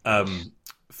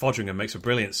Fodringham makes a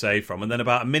brilliant save from. And then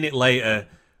about a minute later,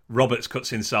 Roberts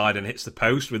cuts inside and hits the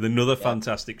post with another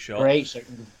fantastic shot. Great,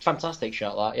 fantastic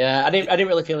shot that. Yeah, I didn't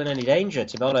really feel in any danger,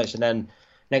 to be honest. And then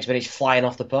next minute, he's flying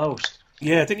off the post.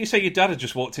 Yeah, didn't you say your dad had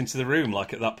just walked into the room at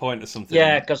that point or something?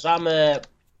 Yeah, because my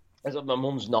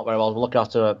mum's not very well. I'm looking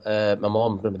after my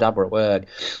mum when my dad were at work.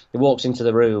 He walks into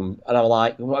the room, and I was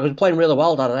like, "I was playing really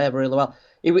well, Dad. I really well."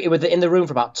 He was in the room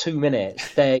for about 2 minutes.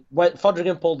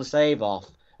 Fodringham pulled the save off,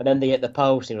 and then they hit the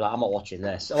post. And he was like, "I'm not watching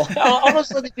this." Like,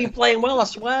 honestly, they've been playing well. I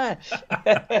swear.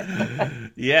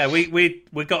 Yeah, we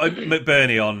got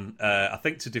McBurney on, I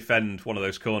think, to defend one of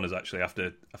those corners actually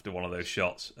after one of those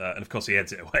shots, and of course he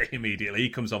heads it away immediately. He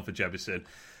comes on for Jebbison.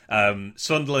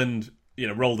 Sunderland.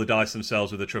 Roll the dice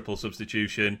themselves with a triple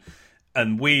substitution,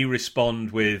 and we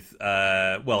respond with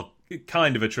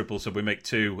kind of a triple sub. We make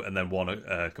two and then one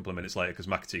a couple of minutes later because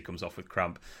McAtee comes off with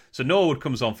cramp. So Norwood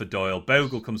comes on for Doyle,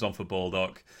 Bogle comes on for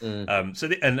Baldock,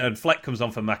 and Fleck comes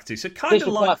on for McAtee. So kind of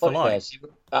like for like.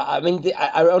 I mean,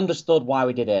 I understood why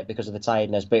we did it because of the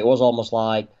tiredness, but it was almost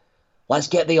like, let's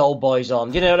get the old boys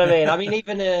on. Do you know what I mean? I mean,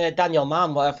 even Daniel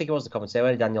Mann, I think it was the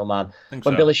commentator, Daniel Mann,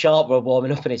 when Billy Sharp were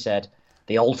warming up and he said,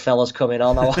 "The old fella's coming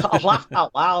on." I laughed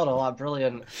out loud. I'm like,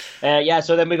 brilliant.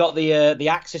 So then we got the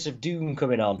Axis of Doom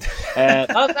coming on.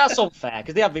 That's unfair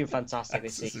because they have been fantastic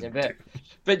this season.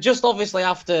 But just obviously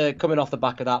after coming off the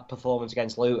back of that performance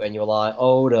against Luton, you were like,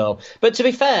 oh no. But to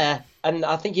be fair, and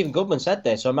I think even Goodman said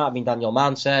this, so it might have been Daniel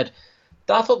Mann said,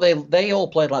 I thought they all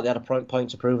played like they had a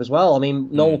point to prove as well. I mean,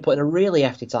 Noel put in a really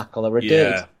hefty tackle. They were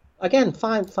again,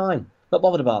 fine. Not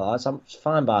bothered about that. I'm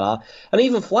fine by that. And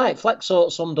even Fleck sort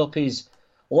of summed up his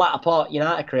latter part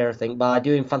United career, I think, by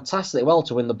doing fantastically well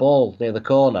to win the ball near the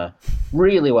corner,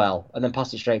 really well, and then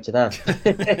pass it straight to them.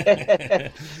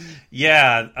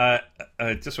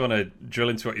 I just want to drill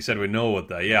into what you said with Norwood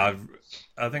there. Yeah,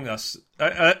 I think that's.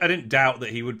 I didn't doubt that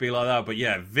he would be like that, but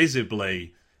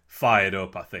visibly fired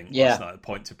up. I think last night, a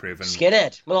point to prove. And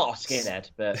skinhead, well, not a skinhead,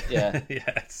 but yeah,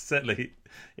 certainly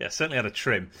had a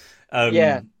trim.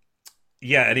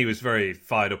 And he was very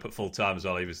fired up at full time as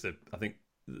well. He was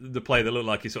the player that looked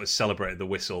like he sort of celebrated the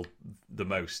whistle the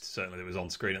most, certainly that was on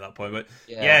screen at that point. But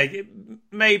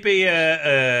maybe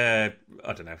I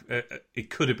don't know. It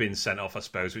could have been sent off, I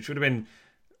suppose, which would have been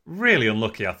really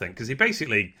unlucky, I think, because he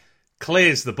basically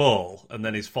clears the ball and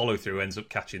then his follow through ends up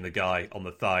catching the guy on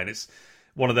the thigh, and it's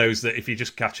one of those that if you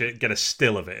just catch it, get a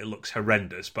still of it looks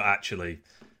horrendous, but actually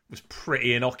was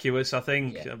pretty innocuous, I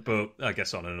think. Yeah. But I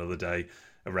guess on another day,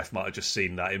 a ref might have just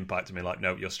seen that impact and been like,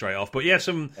 "No, you're straight off." But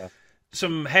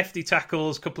some hefty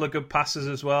tackles, a couple of good passes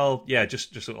as well. Yeah,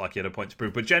 just looked like he had a point to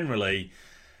prove. But generally,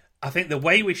 I think the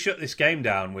way we shut this game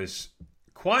down was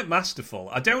quite masterful.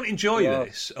 I don't enjoy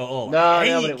this at all. No, I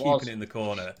hate but it keeping was. it in the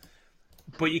corner.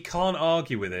 But you can't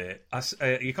argue with it.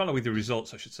 You can't argue with the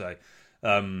results, I should say.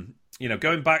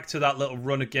 Going back to that little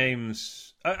run of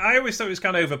games, I always thought it was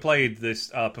kind of overplayed, this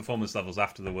performance levels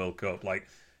after the World Cup. Like,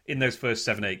 in those first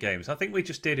 7-8 games, I think we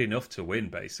just did enough to win,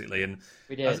 basically. And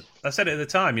we did. I said it at the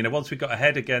time, once we got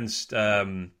ahead against,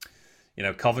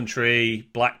 Coventry,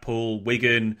 Blackpool,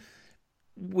 Wigan,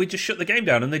 we just shut the game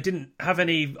down and they didn't have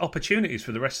any opportunities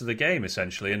for the rest of the game,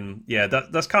 essentially. And yeah,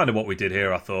 that's kind of what we did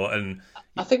here, I thought. And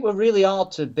I think we're really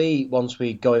hard to beat once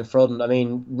we go in front. I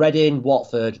mean, Reading,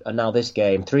 Watford, and now this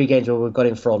game, 3 games where we've got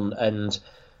in front, and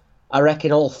I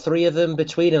reckon all 3 of them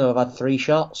between them have had 3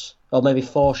 shots, or maybe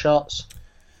 4 shots.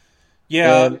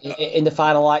 Yeah. In the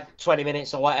final 20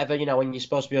 minutes or whatever, when you're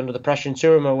supposed to be under the pressure, and 2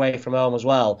 of them are away from home as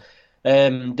well.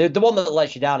 The one that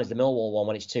lets you down is the Millwall one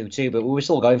when it's 2-2, but we were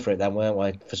still going for it then, weren't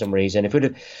we? For some reason, if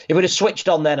we'd have switched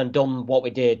on then and done what we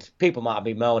did, people might have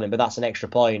been moaning, but that's an extra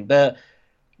point. But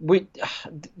when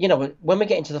we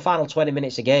get into the final 20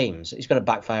 minutes of games, it's going to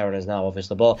backfire on us now,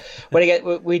 obviously. But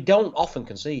we don't often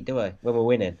concede, do we? When we're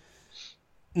winning.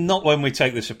 Not when we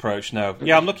take this approach, no.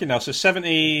 Yeah, I'm looking now. So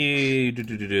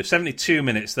 72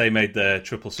 minutes they made their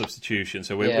triple substitution.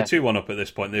 So we're 2-1 up at this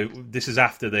point. This is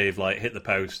after they've hit the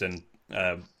post and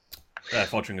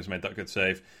Fodringham's made that good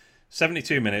save.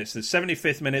 72 minutes. The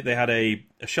 75th minute they had a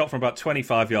shot from about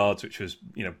 25 yards, which was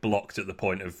blocked at the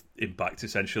point of impact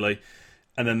essentially.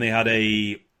 And then they had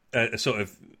a sort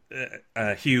of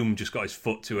Hume just got his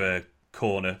foot to a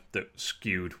corner that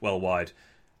skewed well wide.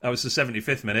 That was the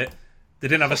 75th minute. They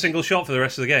didn't have a single shot for the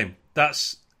rest of the game.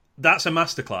 That's a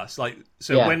masterclass.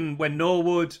 When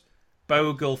Norwood,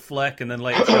 Bogle, Fleck, and then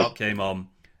later Sharp came on,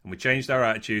 and we changed our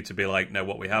attitude to be like, no,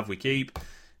 what we have, we keep.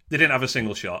 They didn't have a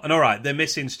single shot. And all right, they're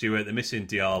missing Stewart, they're missing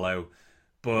Diallo,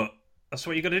 but that's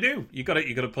what you got to do. You got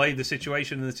to play the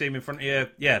situation and the team in front of you.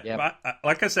 Yeah. Yep.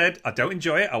 Like I said, I don't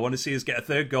enjoy it. I want to see us get a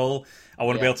 3rd goal. I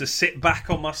want to be able to sit back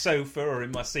on my sofa or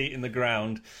in my seat in the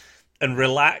ground and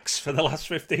relax for the last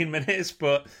 15 minutes,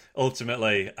 but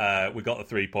ultimately we got the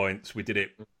 3 points. We did it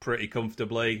pretty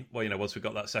comfortably. Well, once we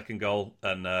got that 2nd goal,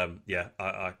 and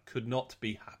I could not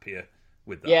be happier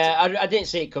with that. Yeah, I didn't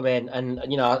see it come in, and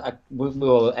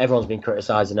everyone's been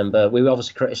criticising them, but we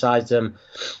obviously criticised them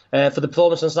for the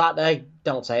performance on Saturday.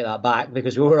 Don't take that back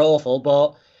because we were awful,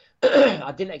 but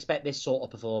I didn't expect this sort of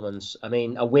performance. I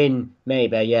mean, a win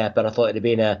maybe, but I thought it'd have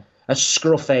been a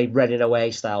scruffy Reading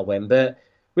away style win, but.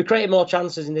 We created more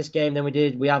chances in this game than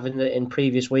we have in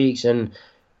previous weeks, and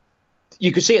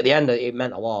you could see at the end that it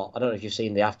meant a lot. I don't know if you've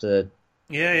seen the after.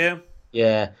 Yeah.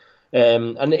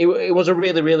 And it was a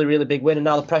really, really, really big win. And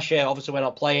now the pressure, obviously, we're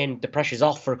not playing. The pressure's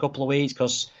off for a couple of weeks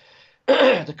because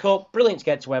the cup, brilliant to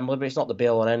get to Wembley, but it's not the be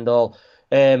all and end all.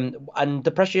 And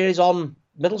the pressure is on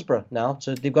Middlesbrough now,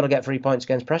 so they've got to get 3 points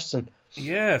against Preston.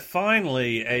 Yeah,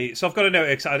 finally. So I've got to know,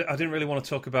 I didn't really want to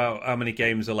talk about how many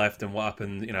games are left and what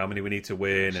happened, how many we need to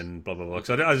win and blah, blah, blah.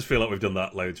 Because I just feel like we've done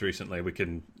that loads recently. We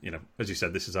can, as you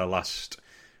said, this is our last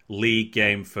league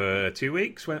game for 2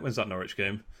 weeks. When's that Norwich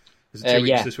game? Is it 2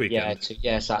 weeks this weekend?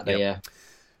 Saturday, yeah.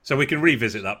 So we can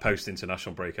revisit that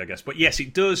post-international break, I guess. But yes,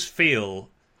 it does feel...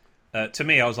 to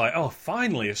me, I was like, oh,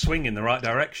 finally a swing in the right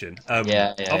direction.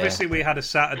 Obviously, we had a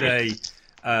Saturday...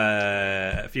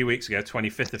 a few weeks ago,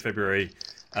 25th of February,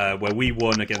 where we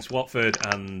won against Watford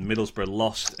and Middlesbrough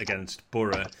lost against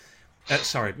Borough.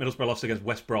 Middlesbrough lost against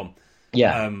West Brom.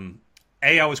 Yeah.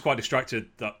 I was quite distracted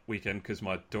that weekend because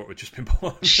my daughter had just been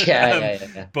born.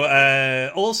 Yeah.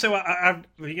 But also, I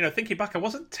thinking back, I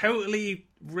wasn't totally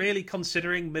really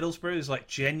considering Middlesbrough as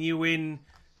genuine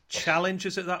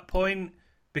challengers at that point.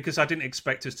 Because I didn't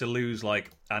expect us to lose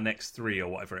our next 3 or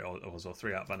whatever it was, or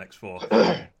 3 out of our next 4.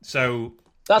 So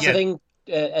that's the thing.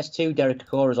 S2 Derek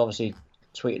Okora has obviously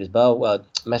tweeted us both,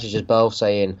 messaged us both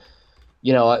saying,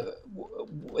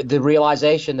 the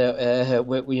realization that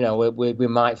we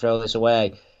might throw this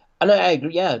away. And I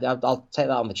agree. Yeah, I'll take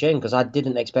that on the chin because I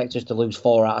didn't expect us to lose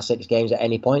 4 out of 6 games at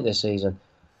any point this season.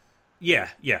 Yeah.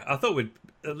 I thought we'd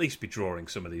at least be drawing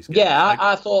some of these games. Yeah,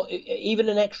 I thought even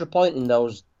an extra point in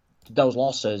those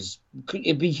losses,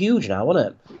 it'd be huge now,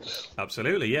 wouldn't it?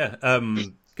 Absolutely, yeah.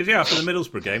 Because after the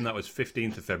Middlesbrough game, that was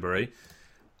 15th of February,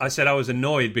 I said I was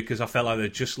annoyed because I felt like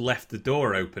they'd just left the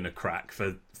door open a crack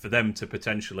for them to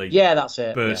potentially that's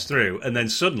it, burst through. And then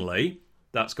suddenly,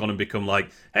 that's gone and become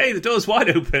hey, the door's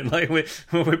wide open.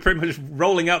 We're pretty much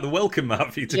rolling out the welcome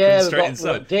mat for you to come straight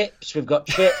inside. We've got dips, we've got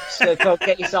chips. Go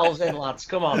get yourselves in, lads.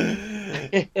 Come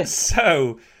on.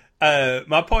 So...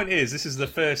 my point is, this is the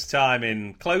first time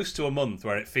in close to a month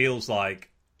where it feels like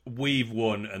we've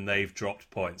won and they've dropped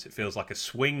points. It feels like a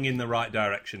swing in the right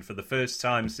direction for the first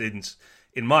time since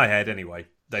in my head anyway,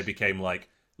 they became like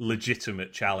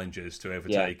legitimate challengers to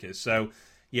overtake us. So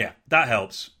yeah, that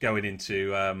helps going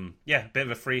into a bit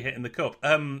of a free hit in the cup.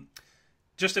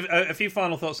 Just a few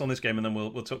final thoughts on this game, and then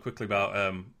we'll talk quickly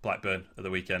about Blackburn at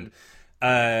the weekend.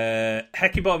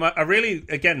 Heckingbottom, I really,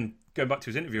 again, going back to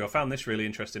his interview, I found this really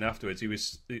interesting afterwards. He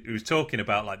was talking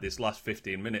about like this last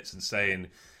 15 minutes and saying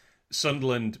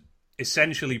Sunderland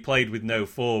essentially played with no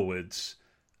forwards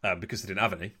because they didn't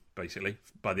have any, basically,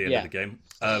 by the end of the game.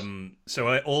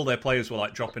 So all their players were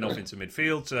like dropping off into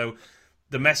midfield. So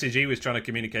the message he was trying to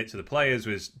communicate to the players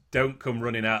was, don't come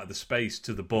running out of the space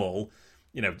to the ball.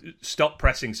 You know, stop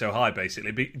pressing so high,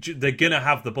 basically. They're going to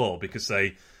have the ball because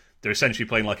they're essentially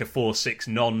playing like a 4-6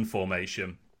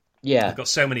 non-formation. Yeah. They've got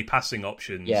so many passing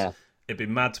options. Yeah. It'd be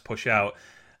mad to push out.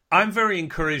 I'm very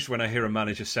encouraged when I hear a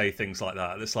manager say things like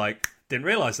that. It's like, didn't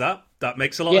realise that. That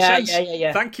makes a lot of sense.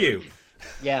 Yeah. Thank you.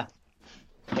 Yeah.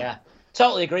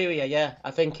 Totally agree with you, yeah.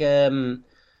 I think everything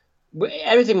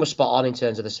was spot on in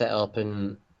terms of the setup,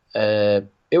 and it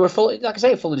were fully, like I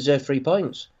say, fully deserved 3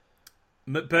 points.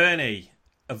 McBurney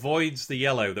avoids the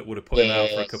yellow that would have put him out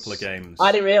for a couple of games.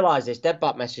 I didn't realise this.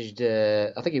 Deadbat messaged.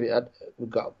 I think we've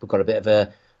got a bit of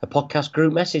a podcast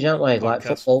group message, haven't we? Like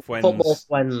football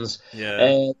friends.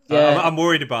 Yeah. I'm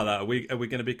worried about that. Are we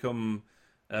going to become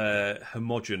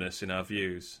homogenous in our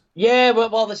views? Yeah.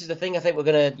 Well, this is the thing. I think we're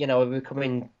going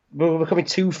to, we're becoming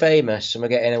too famous, and we're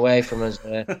getting away from us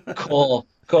core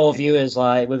viewers.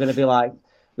 Like we're going to be like,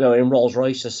 in Rolls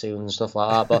Royces soon and stuff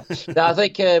like that. But I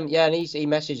think, and he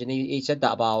messaged and he said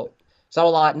that about. So I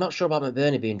was like, not sure about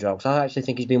McBurney being dropped. I actually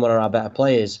think he's been one of our better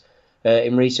players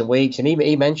in recent weeks. And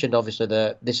he mentioned obviously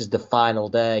that this is the final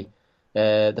day,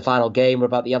 the final game. We're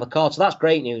about the yellow card, so that's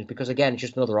great news because again, it's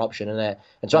just another option, isn't it?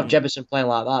 And to have Jebbison playing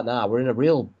like that now, we're in a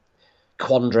real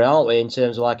quandary, aren't we, in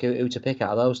terms of like who to pick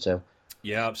out of those two?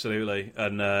 Yeah, absolutely.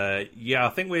 And I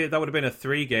think that would have been a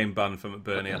 3-game ban for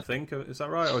McBurney, I think. Is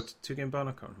that right? Or a 2-game ban?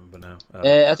 I can't remember now.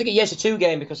 I think it's a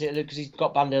 2-game because he's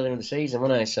got banned earlier in the season,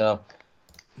 wasn't he? So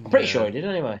I'm pretty sure he did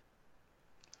anyway.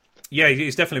 Yeah,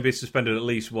 he's definitely been suspended at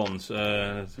least once.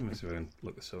 Let me see if I can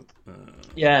look this up.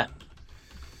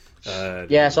 So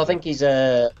I think he's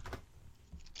on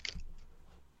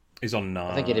 9.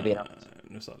 I think he'd be out.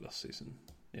 Was that last season?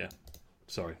 Yeah.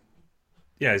 Sorry.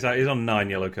 Yeah, he's on 9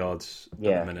 yellow cards at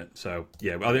the minute. So,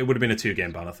 yeah, it would have been a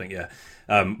 2-game ban, I think,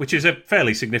 which is a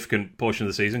fairly significant portion of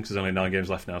the season because there's only 9 games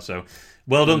left now. So,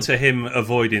 well done to him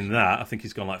avoiding that. I think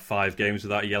he's gone like 5 games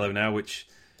without a yellow now, which,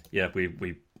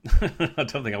 we I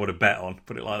don't think I would have bet on,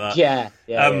 put it like that.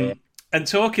 Yeah. And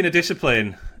talking of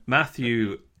discipline,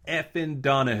 Matthew effing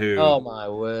Donohue. Oh, my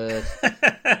word.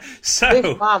 So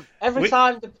this man, every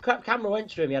time the camera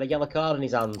went to him, he had a yellow card in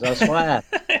his hands, I swear.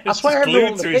 I swear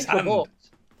everyone on the pitch was booked.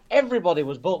 Everybody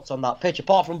was booked on that pitch,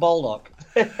 apart from Baldock.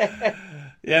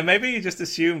 Yeah, maybe he just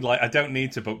assumed, like, I don't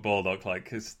need to book Baldock, like,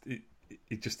 because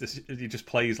he just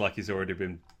plays like he's already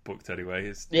been booked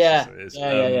anyway. Yeah,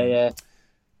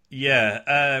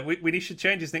 we should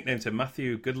change his nickname to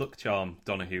Matthew Good Luck Charm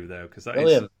Donohue, though, because that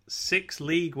Brilliant. is 6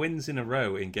 league wins in a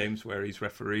row in games where he's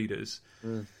refereed us,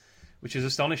 which is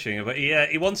astonishing. But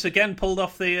he once again pulled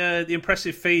off the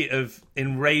impressive feat of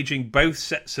enraging both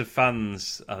sets of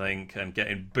fans, I think, and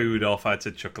getting booed off. I had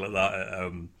to chuckle at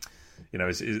that.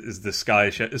 As the Sky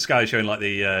showing like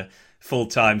the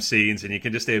full-time scenes, and you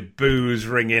can just hear boos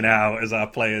ringing out as our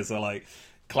players are like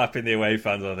clapping the away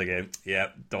fans. I'm thinking,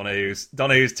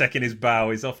 Donohue's taking his bow.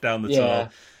 He's off down the tour.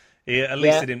 At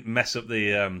least he didn't mess up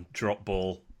the drop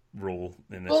ball rule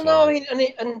in this one. No, I mean,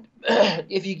 and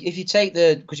if you take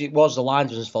because it was the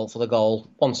linesman's fault for the goal.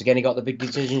 Once again, he got the big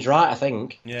decisions right, I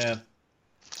think. Yeah,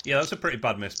 that's a pretty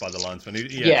bad miss by the linesman.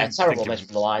 Terrible miss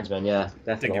from the linesman. Yeah,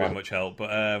 definitely. Didn't give him much help,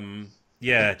 but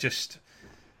just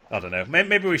I don't know.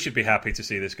 Maybe we should be happy to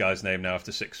see this guy's name now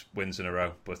after 6 wins in a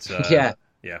row. But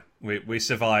we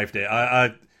survived it.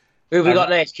 Who have we got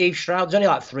next? Keith Stroud. There's only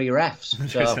like 3 refs.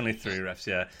 So. There's only 3 refs.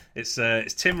 Yeah,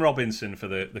 it's Tim Robinson for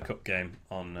the cup game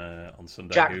on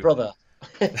Sunday. Jack brother.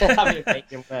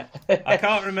 I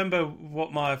can't remember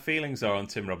what my feelings are on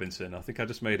Tim Robinson. I think I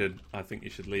just made I think you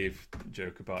should leave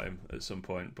joke about him at some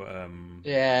point, but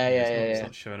it's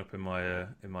not showing up in my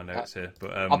notes here.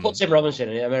 But I'll put Tim Robinson,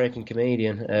 an American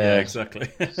comedian. Exactly.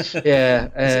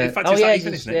 In fact,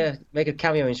 make a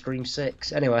cameo in Scream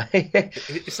 6. Anyway,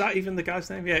 is that even the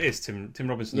guy's name? Yeah, it is Tim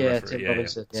Robinson. Yeah, the referee. Tim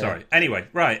Robinson. Yeah. Sorry. Anyway,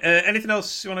 right. Anything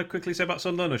else you want to quickly say about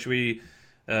Sunderland, or should we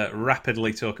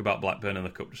rapidly talk about Blackburn and the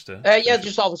cup? Just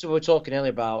obviously we were talking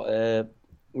earlier about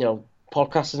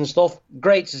podcasters and stuff.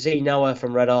 Great to see Noah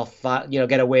from Red Off,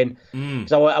 get a win.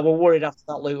 Because I was worried after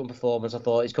that Luton performance. I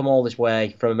thought he's come all this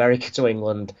way from America to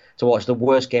England to watch the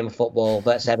worst game of football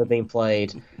that's ever been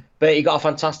played. But he got a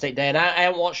fantastic day, and I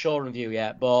haven't watched Shore & View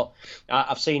yet, but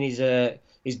I've seen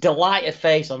his delighted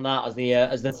face on that as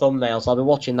the thumbnail. So I'll be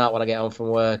watching that when I get home from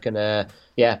work, and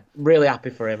really happy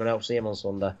for him, and I'll see him on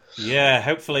Sunday. Yeah,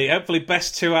 hopefully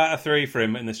best 2 out of 3 for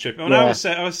him in this trip. I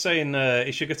was saying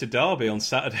he should go to Derby on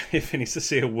Saturday if he needs to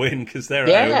see a win, because they're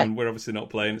at home and we're obviously not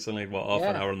playing. It's only half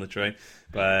an hour on the train.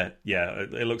 But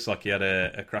it looks like he had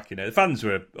a cracking day. The fans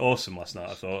were awesome last night,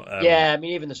 I thought.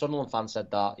 Even the Sunderland fans said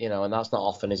that, and that's not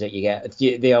often, is it? You get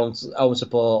the own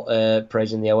support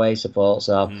praising the away support.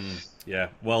 So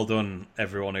well done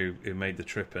everyone who made the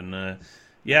trip, and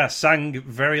sang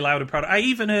very loud and proud. I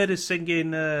even heard us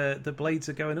singing "The Blades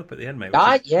Are Going Up" at the end, mate.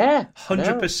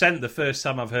 100% the first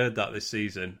time I've heard that this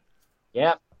season.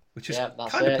 Yeah, which is kind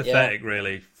of pathetic,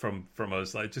 really, from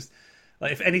us. Like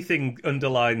if anything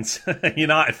underlines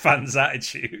United fans'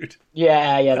 attitude.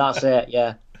 Yeah, that's it.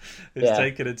 Yeah, it's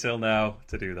taken until now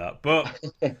to do that, but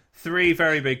 3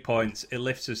 very big points. It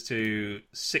lifts us to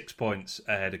 6 points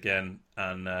ahead again,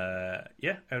 and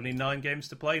only 9 games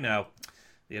to play now.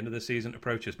 The end of the season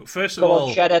approaches. But first of all,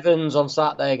 Shed Evans on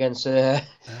Saturday against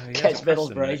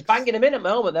Middlesbrough. He's banging him in at the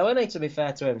moment, though, isn't he? To be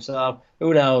fair to him, so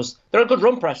who knows? They're a good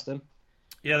run, Preston.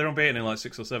 Yeah, they're unbeaten in like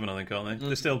 6 or 7, I think, aren't they?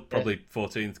 They're still probably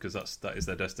 14th because that is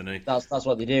their destiny. That's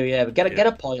what they do. Yeah, but get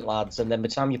a point, lads, and then by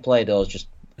the time you play those, just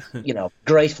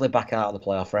gracefully back out of the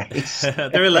playoff race.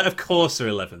 Of course, they're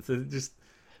 11th. They're just.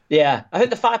 Yeah, I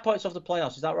think they're 5 points off the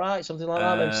playoffs. Is that right? Something like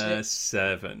that?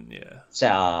 7, yeah.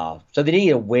 So they need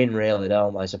a win, really,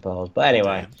 don't they, I suppose? But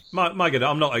anyway.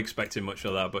 I'm not expecting much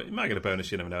of that, but you might get a bonus,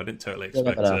 you never know. I didn't totally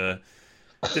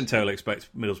expect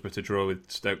Middlesbrough to draw with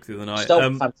Stoke the other night.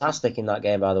 Stoke fantastic in that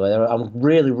game, by the way. I'm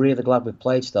really, really glad we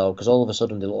played Stoke, because all of a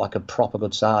sudden they look like a proper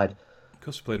good side. Of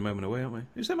course, we played a moment away, aren't we?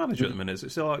 Who's their manager at the minute? Is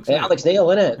it still Alex Neil? Neil? Alex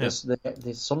Neil, isn't it? Yeah.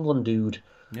 The Sunderland dude.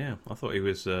 Yeah, I thought he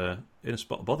was in a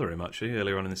spot to bother him, actually,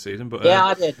 earlier on in the season. But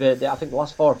I did. But I think the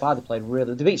last 4 or 5 they played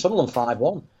really. They beat Sunderland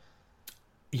 5-1.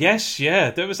 Yes,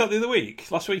 yeah. Was that the other week?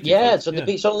 Last week? Yeah, they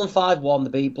beat Sunderland 5-1.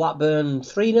 They beat Blackburn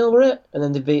 3-0, were it? And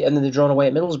then they've drawn away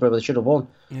at Middlesbrough, but they should have won.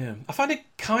 Yeah. I find it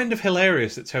kind of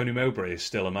hilarious that Tony Mowbray is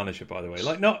still a manager, by the way.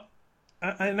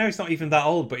 I know he's not even that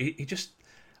old, but he just...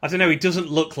 I don't know, he doesn't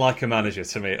look like a manager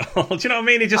to me at all. Do you know what I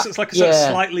mean? He just looks like a sort of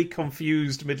slightly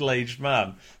confused middle-aged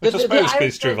man. Which I suppose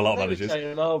is true of a lot of managers.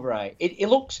 He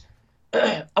looks...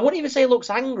 I wouldn't even say he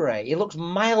looks angry. He looks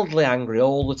mildly angry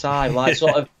all the time. Like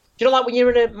sort of... Do you know, like when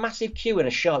you're in a massive queue in a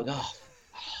shop,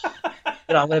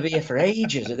 I'm going to be here for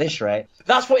ages at this rate.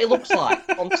 That's what he looks like,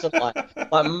 constantly.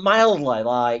 Like mildly,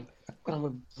 like... I'm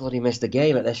going to bloody miss the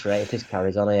game at this rate if this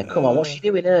carries on here. Come on, what's she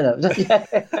doing here?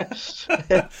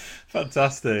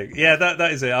 Fantastic. Yeah,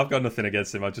 that is it. I've got nothing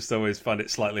against him. I just always find it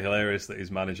slightly hilarious that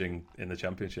he's managing in the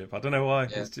Championship. I don't know why.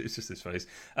 Yeah. It's just his face.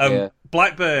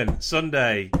 Blackburn,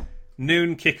 Sunday,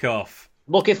 noon kickoff.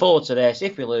 Looking forward to this.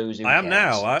 If we lose, I am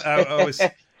now. I was...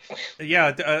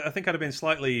 Yeah, I think I'd have been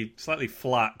slightly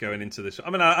flat going into this. I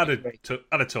mean, I'd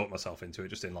have talked myself into it,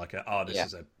 just in like this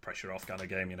is a pressure off kind of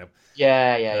game,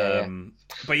 Yeah.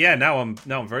 But yeah, now I'm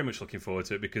very much looking forward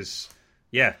to it because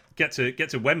get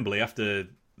to Wembley after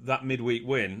that midweek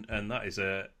win, and that is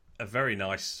a very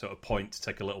nice sort of point to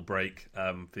take a little break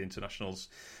for the internationals.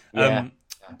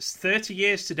 It's 30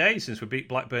 years today since we beat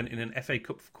Blackburn in an FA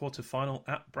Cup quarter-final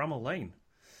at Bramall Lane.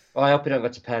 Oh, I hope you don't go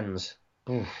to Pens.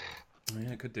 Oof.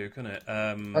 Yeah, it could do, couldn't it?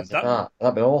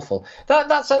 That'd be awful.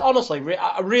 That's honestly,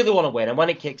 I really want to win, and when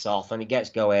it kicks off and it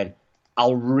gets going,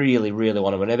 I'll really, really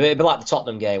want to win. It'd be like the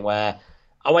Tottenham game where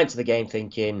I went to the game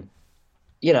thinking,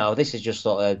 this is just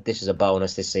this is a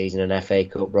bonus this season, an FA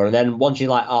Cup run, and then once you're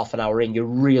like half an hour in, you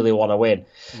really want to win.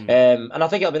 And I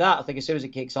think it'll be that. I think as soon as it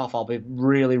kicks off, I'll be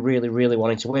really, really, really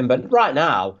wanting to win. But right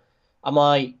now, I'm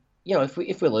like,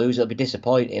 if we lose, it'll be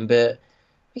disappointing, but.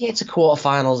 We get to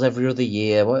quarterfinals every other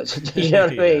year. Do you know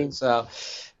what I mean? So,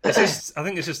 I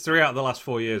think it's just 3 out of the last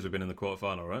 4 years we've been in the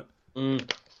quarterfinal, right?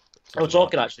 I was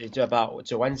talking actually to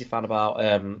a Wednesday fan about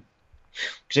because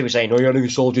he was saying, "Oh, you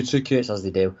sold your tickets," as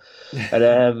they do,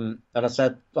 and I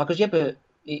said, "Because but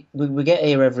we get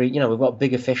here every, we've got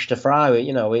bigger fish to fry.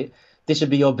 This would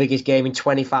be your biggest game in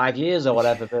 25 years or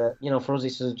whatever. But for us,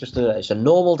 it's just it's a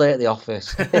normal day at the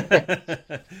office."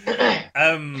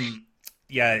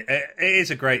 Yeah, it is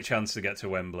a great chance to get to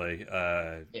Wembley.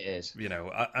 It is.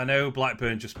 I know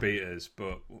Blackburn just beat us,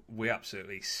 but we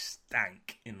absolutely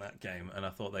stank in that game, and I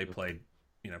thought they played,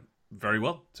 very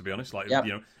well. To be honest,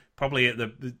 probably at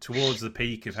towards the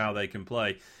peak of how they can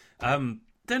play.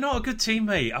 They're not a good team,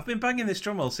 mate. I've been banging this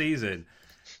drum all season.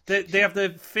 They have the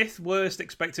 5th worst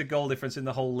expected goal difference in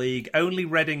the whole league. Only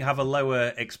Reading have a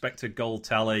lower expected goal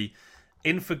tally.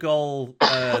 Infogol,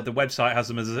 the website, has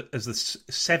them as the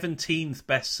 17th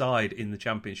best side in the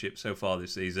Championship so far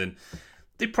this season.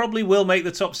 They probably will make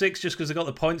the top 6 just because they've got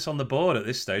the points on the board at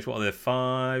this stage. What are they,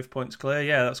 5 points clear?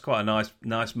 Yeah, that's quite a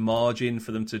nice margin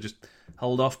for them to just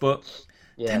hold off. But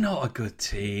they're not a good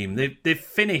team. They've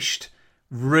finished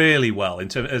really well,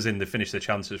 as in they finished their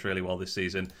chances really well this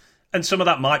season. And some of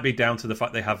that might be down to the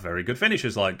fact they have very good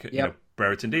finishers like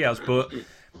Brereton Diaz, but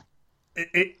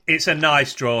it's a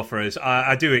nice draw for us.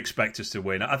 I do expect us to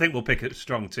win. I think we'll pick a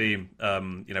strong team,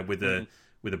 with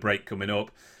a break coming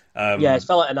up. It's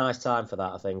felt like a nice time for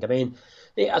that, I think. I mean,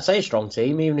 I'd say a strong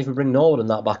team, even if we bring Norwood and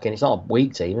that back in. It's not a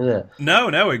weak team, is it?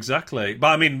 No, exactly. But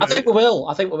I mean, I think we will.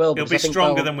 It'll be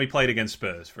stronger than we played against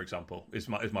Spurs, for example, is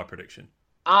my prediction.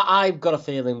 I've got a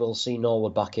feeling we'll see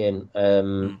Norwood back in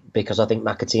because I think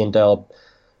McAtee and Doe,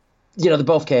 they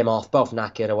both came off, both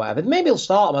knackered or whatever. Maybe he'll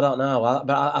start them, I don't know.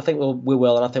 But I think we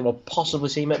will, and I think we'll possibly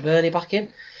see McBurney back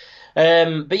in.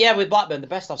 But yeah, with Blackburn, the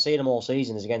best I've seen them all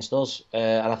season is against us.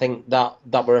 And I think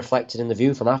that were reflected in the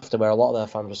view from after, where a lot of their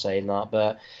fans were saying that.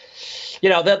 But,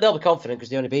 they'll be confident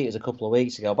because they only beat us a couple of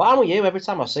weeks ago. But I'm with you, every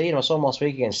time I see them, I saw them last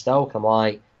week against Stoke, I'm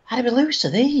like, how did we lose to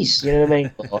these? You know what I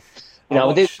mean? But,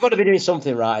 they've got to be doing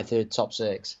something right through the top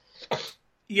 6.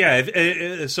 Yeah,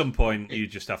 at some point you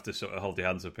just have to sort of hold your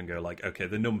hands up and go like, okay,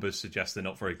 the numbers suggest they're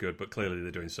not very good, but clearly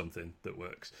they're doing something that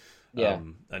works. Yeah.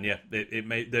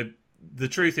 The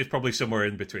truth is probably somewhere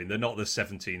in between. They're not the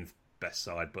 17th best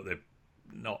side, but they're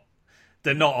not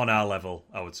on our level,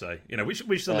 I would say.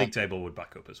 Which the league table would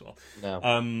back up as well.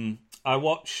 No. I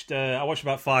watched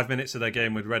about 5 minutes of their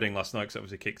game with Reading last night because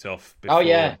obviously kicked off before. Oh,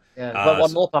 yeah. But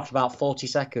one up after about 40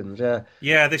 seconds, yeah.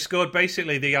 Yeah, they scored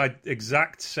basically the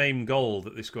exact same goal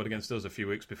that they scored against us a few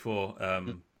weeks before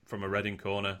from a Reading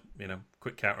corner.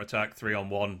 Quick counter-attack,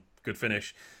 3-on-1, good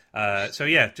finish. Just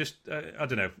I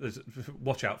don't know.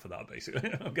 Watch out for that.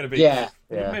 Basically, I'm going to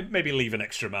be maybe leave an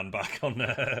extra man back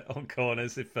on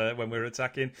corners if when we're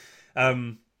attacking.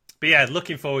 But yeah,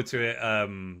 looking forward to it.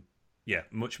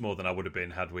 Much more than I would have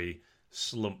been had we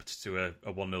slumped to a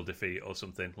 1-0 defeat or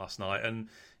something last night. And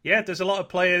yeah, there's a lot of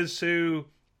players who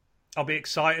I'll be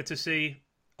excited to see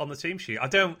on the team sheet. I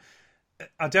don't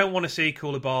want to see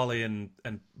Koulibaly and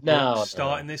Brooks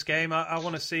start in this game. I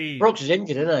want to see... Brooks is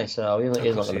injured, isn't he? So he's not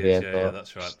going to be able. Yeah,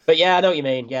 that's right. But yeah, I know what you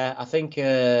mean. Yeah, I think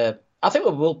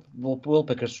we'll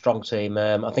pick a strong team.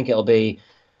 I think it'll be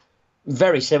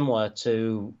very similar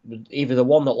to either the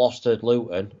one that lost to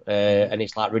Luton and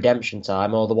it's like redemption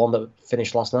time, or the one that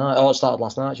finished last night, or started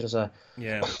last night, should I say?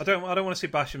 Yeah, I don't want to see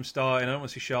Basham starting. I don't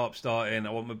want to see Sharp starting. I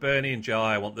want McBurney and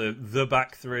Jai. I want the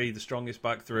back three, the strongest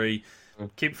back three.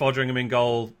 Keep Foderingham in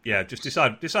goal. Yeah, just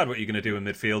decide what you're going to do in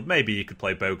midfield. Maybe you could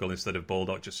play Bogle instead of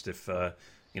Baldock, just if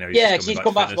because he's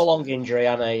come back from a long injury,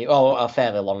 and a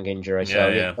fairly long injury. So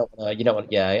you don't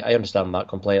want. Yeah, I understand that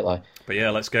completely. But yeah,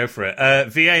 let's go for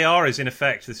it. VAR is in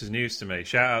effect. This is news to me.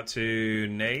 Shout out to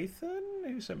Nathan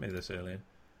who sent me this earlier.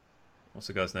 What's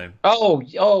the guy's name?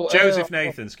 Joseph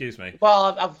Nathan. Excuse me.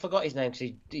 Well, I forgot his name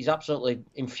because he's absolutely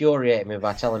infuriating me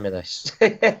by telling me this.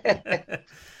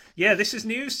 Yeah, this is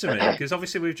news to me because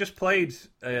obviously we've just played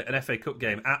an FA Cup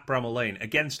game at Bramall Lane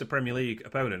against a Premier League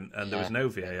opponent, and there was no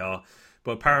VAR.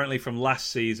 But apparently, from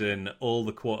last season, all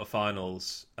the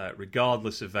quarterfinals,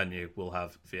 regardless of venue, will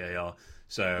have VAR.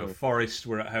 So Forest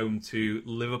were at home to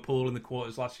Liverpool in the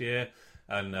quarters last year,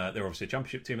 and they were obviously a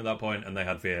Championship team at that point, and they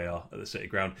had VAR at the City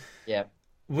Ground. Yeah.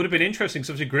 Would have been interesting because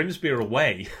obviously Grimsby are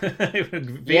away.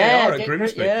 VAR at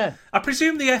Grimsby. Yeah. I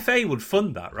presume the FA would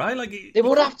fund that, right? Like they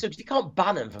would have to, because they can't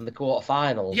ban them from the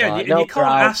quarterfinals. Yeah, like,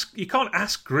 you can't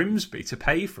ask Grimsby to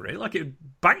pay for it. Like it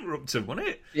bankrupt them, wouldn't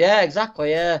it? Yeah, exactly.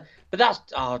 Yeah, but that's.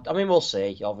 We'll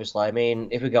see. Obviously,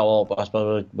 if we go up, I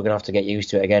suppose we're gonna have to get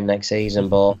used to it again next season.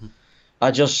 But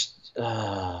I just.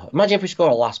 Imagine if we score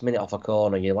a last minute off a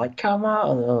corner, you're like, come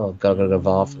on! Oh, gotta go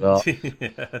VAR for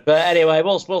that. But anyway,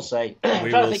 we'll see.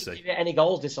 We will see. Any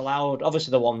goals disallowed?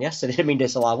 Obviously, the one yesterday didn't mean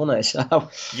disallowed, wasn't it? So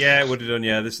yeah, it would have done.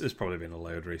 Yeah, there's probably been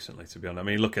allowed recently. To be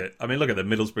honest, look at the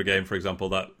Middlesbrough game, for example.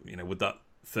 That would that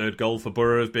third goal for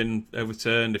Borough have been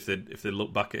overturned if they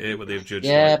look back at it? Would they have judged?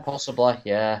 Yeah, possibly.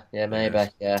 Yeah, maybe.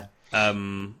 Yeah.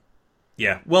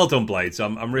 Yeah, well done, Blades.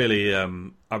 I'm really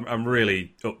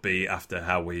upbeat after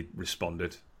how we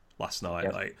responded last night.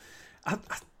 Yep. Like,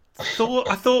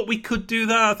 I thought we could do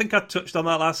that. I think I touched on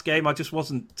that last game. I just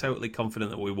wasn't totally confident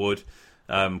that we would,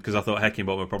 because I thought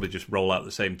Heckingbottom would probably just roll out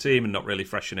the same team and not really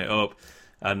freshen it up.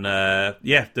 And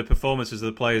the performances of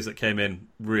the players that came in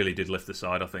really did lift the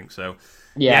side, I think. So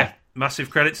yeah, Massive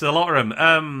credit to the lot of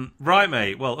them. Right,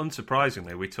 mate. Well,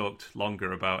 unsurprisingly, we talked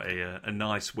longer about a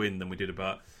nice win than we did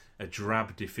about a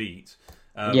drab defeat.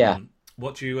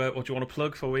 What do you want to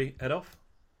plug before we head off?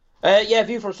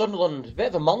 View from Sunderland, a bit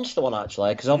of a monster one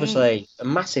actually, because obviously a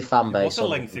massive fan base. What's a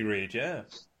lengthy read? Yeah.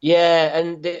 Yeah,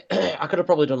 and I could have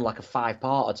probably done like a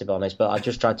 5-parter to be honest, but I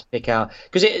just tried to pick out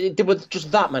because there were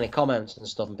just that many comments and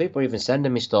stuff, and people were even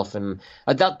sending me stuff, and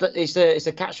it's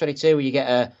a catch-22 where you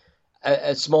get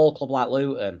a small club like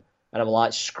Luton, and I'm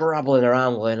like scrabbling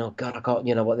around going, oh god, I can't,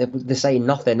 they're saying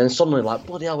nothing, and suddenly like,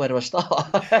 bloody hell, where do I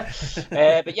start?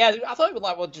 But yeah, I thought it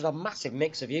was just a massive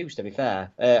mix of views. To be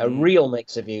fair, a real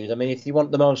mix of views. I mean, if you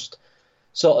want the most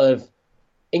sort of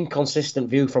inconsistent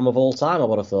view from of all time, I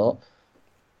would have thought.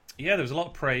 Yeah, there was a lot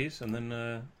of praise and then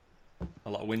a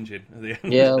lot of whinging at the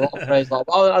end. Yeah, a lot of praise.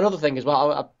 Another thing as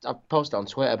well, I posted on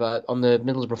Twitter, but on the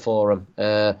Middlesbrough forum,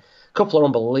 a couple of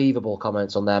unbelievable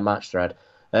comments on their match thread.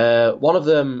 One of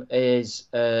them is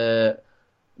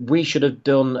we should have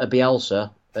done a Bielsa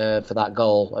for that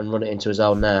goal and run it into his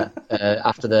own net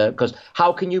because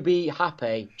how can you be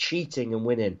happy cheating and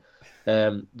winning?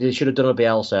 They should have done a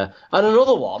Bielsa. And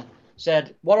another one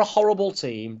said, what a horrible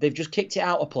team. They've just kicked it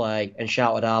out of play and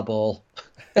shouted our ball.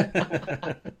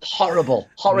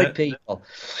 Horrid people.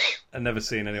 I've never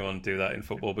seen anyone do that in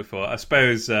football before. I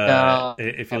suppose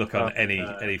if you look on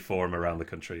any forum around the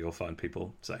country, you'll find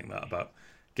people saying that about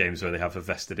games where they have a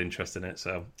vested interest in it.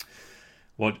 So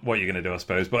what are you going to do, I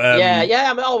suppose? But I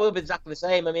mean, we'll be exactly the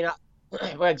same. I mean,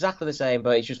 we're exactly the same,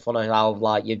 but it's just funny how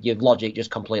like your logic just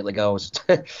completely goes.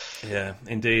 Yeah,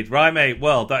 indeed. Right, mate.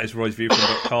 Well, that is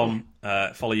roysviewfrom.com.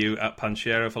 Follow you at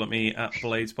Panchero. Follow me at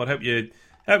Bladespod.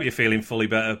 Hope you're feeling fully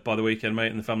better by the weekend,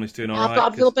 mate, and the family's doing all right.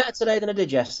 I feel better today than I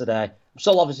did yesterday. I'm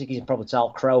still, obviously, you can probably tell,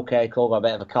 croaky, got a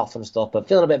bit of a cough and stuff, but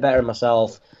feeling a bit better in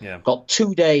myself. Yeah. Got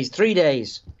 3 days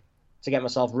to get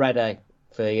myself ready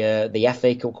for the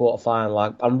FA Cup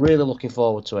quarter-final. I'm really looking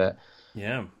forward to it.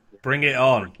 Yeah. Bring it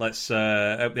on. Let's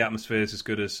hope the atmosphere is as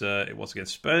good as it was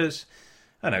against Spurs,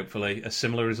 and hopefully a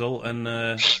similar result. And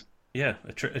a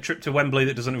trip to Wembley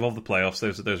that doesn't involve the playoffs.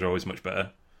 Those are always much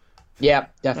better. Yeah,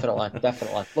 definitely.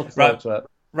 Looking forward to it.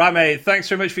 Right, mate. Thanks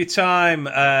very much for your time.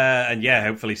 And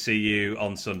hopefully see you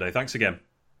on Sunday. Thanks again.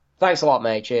 Thanks a lot,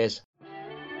 mate. Cheers.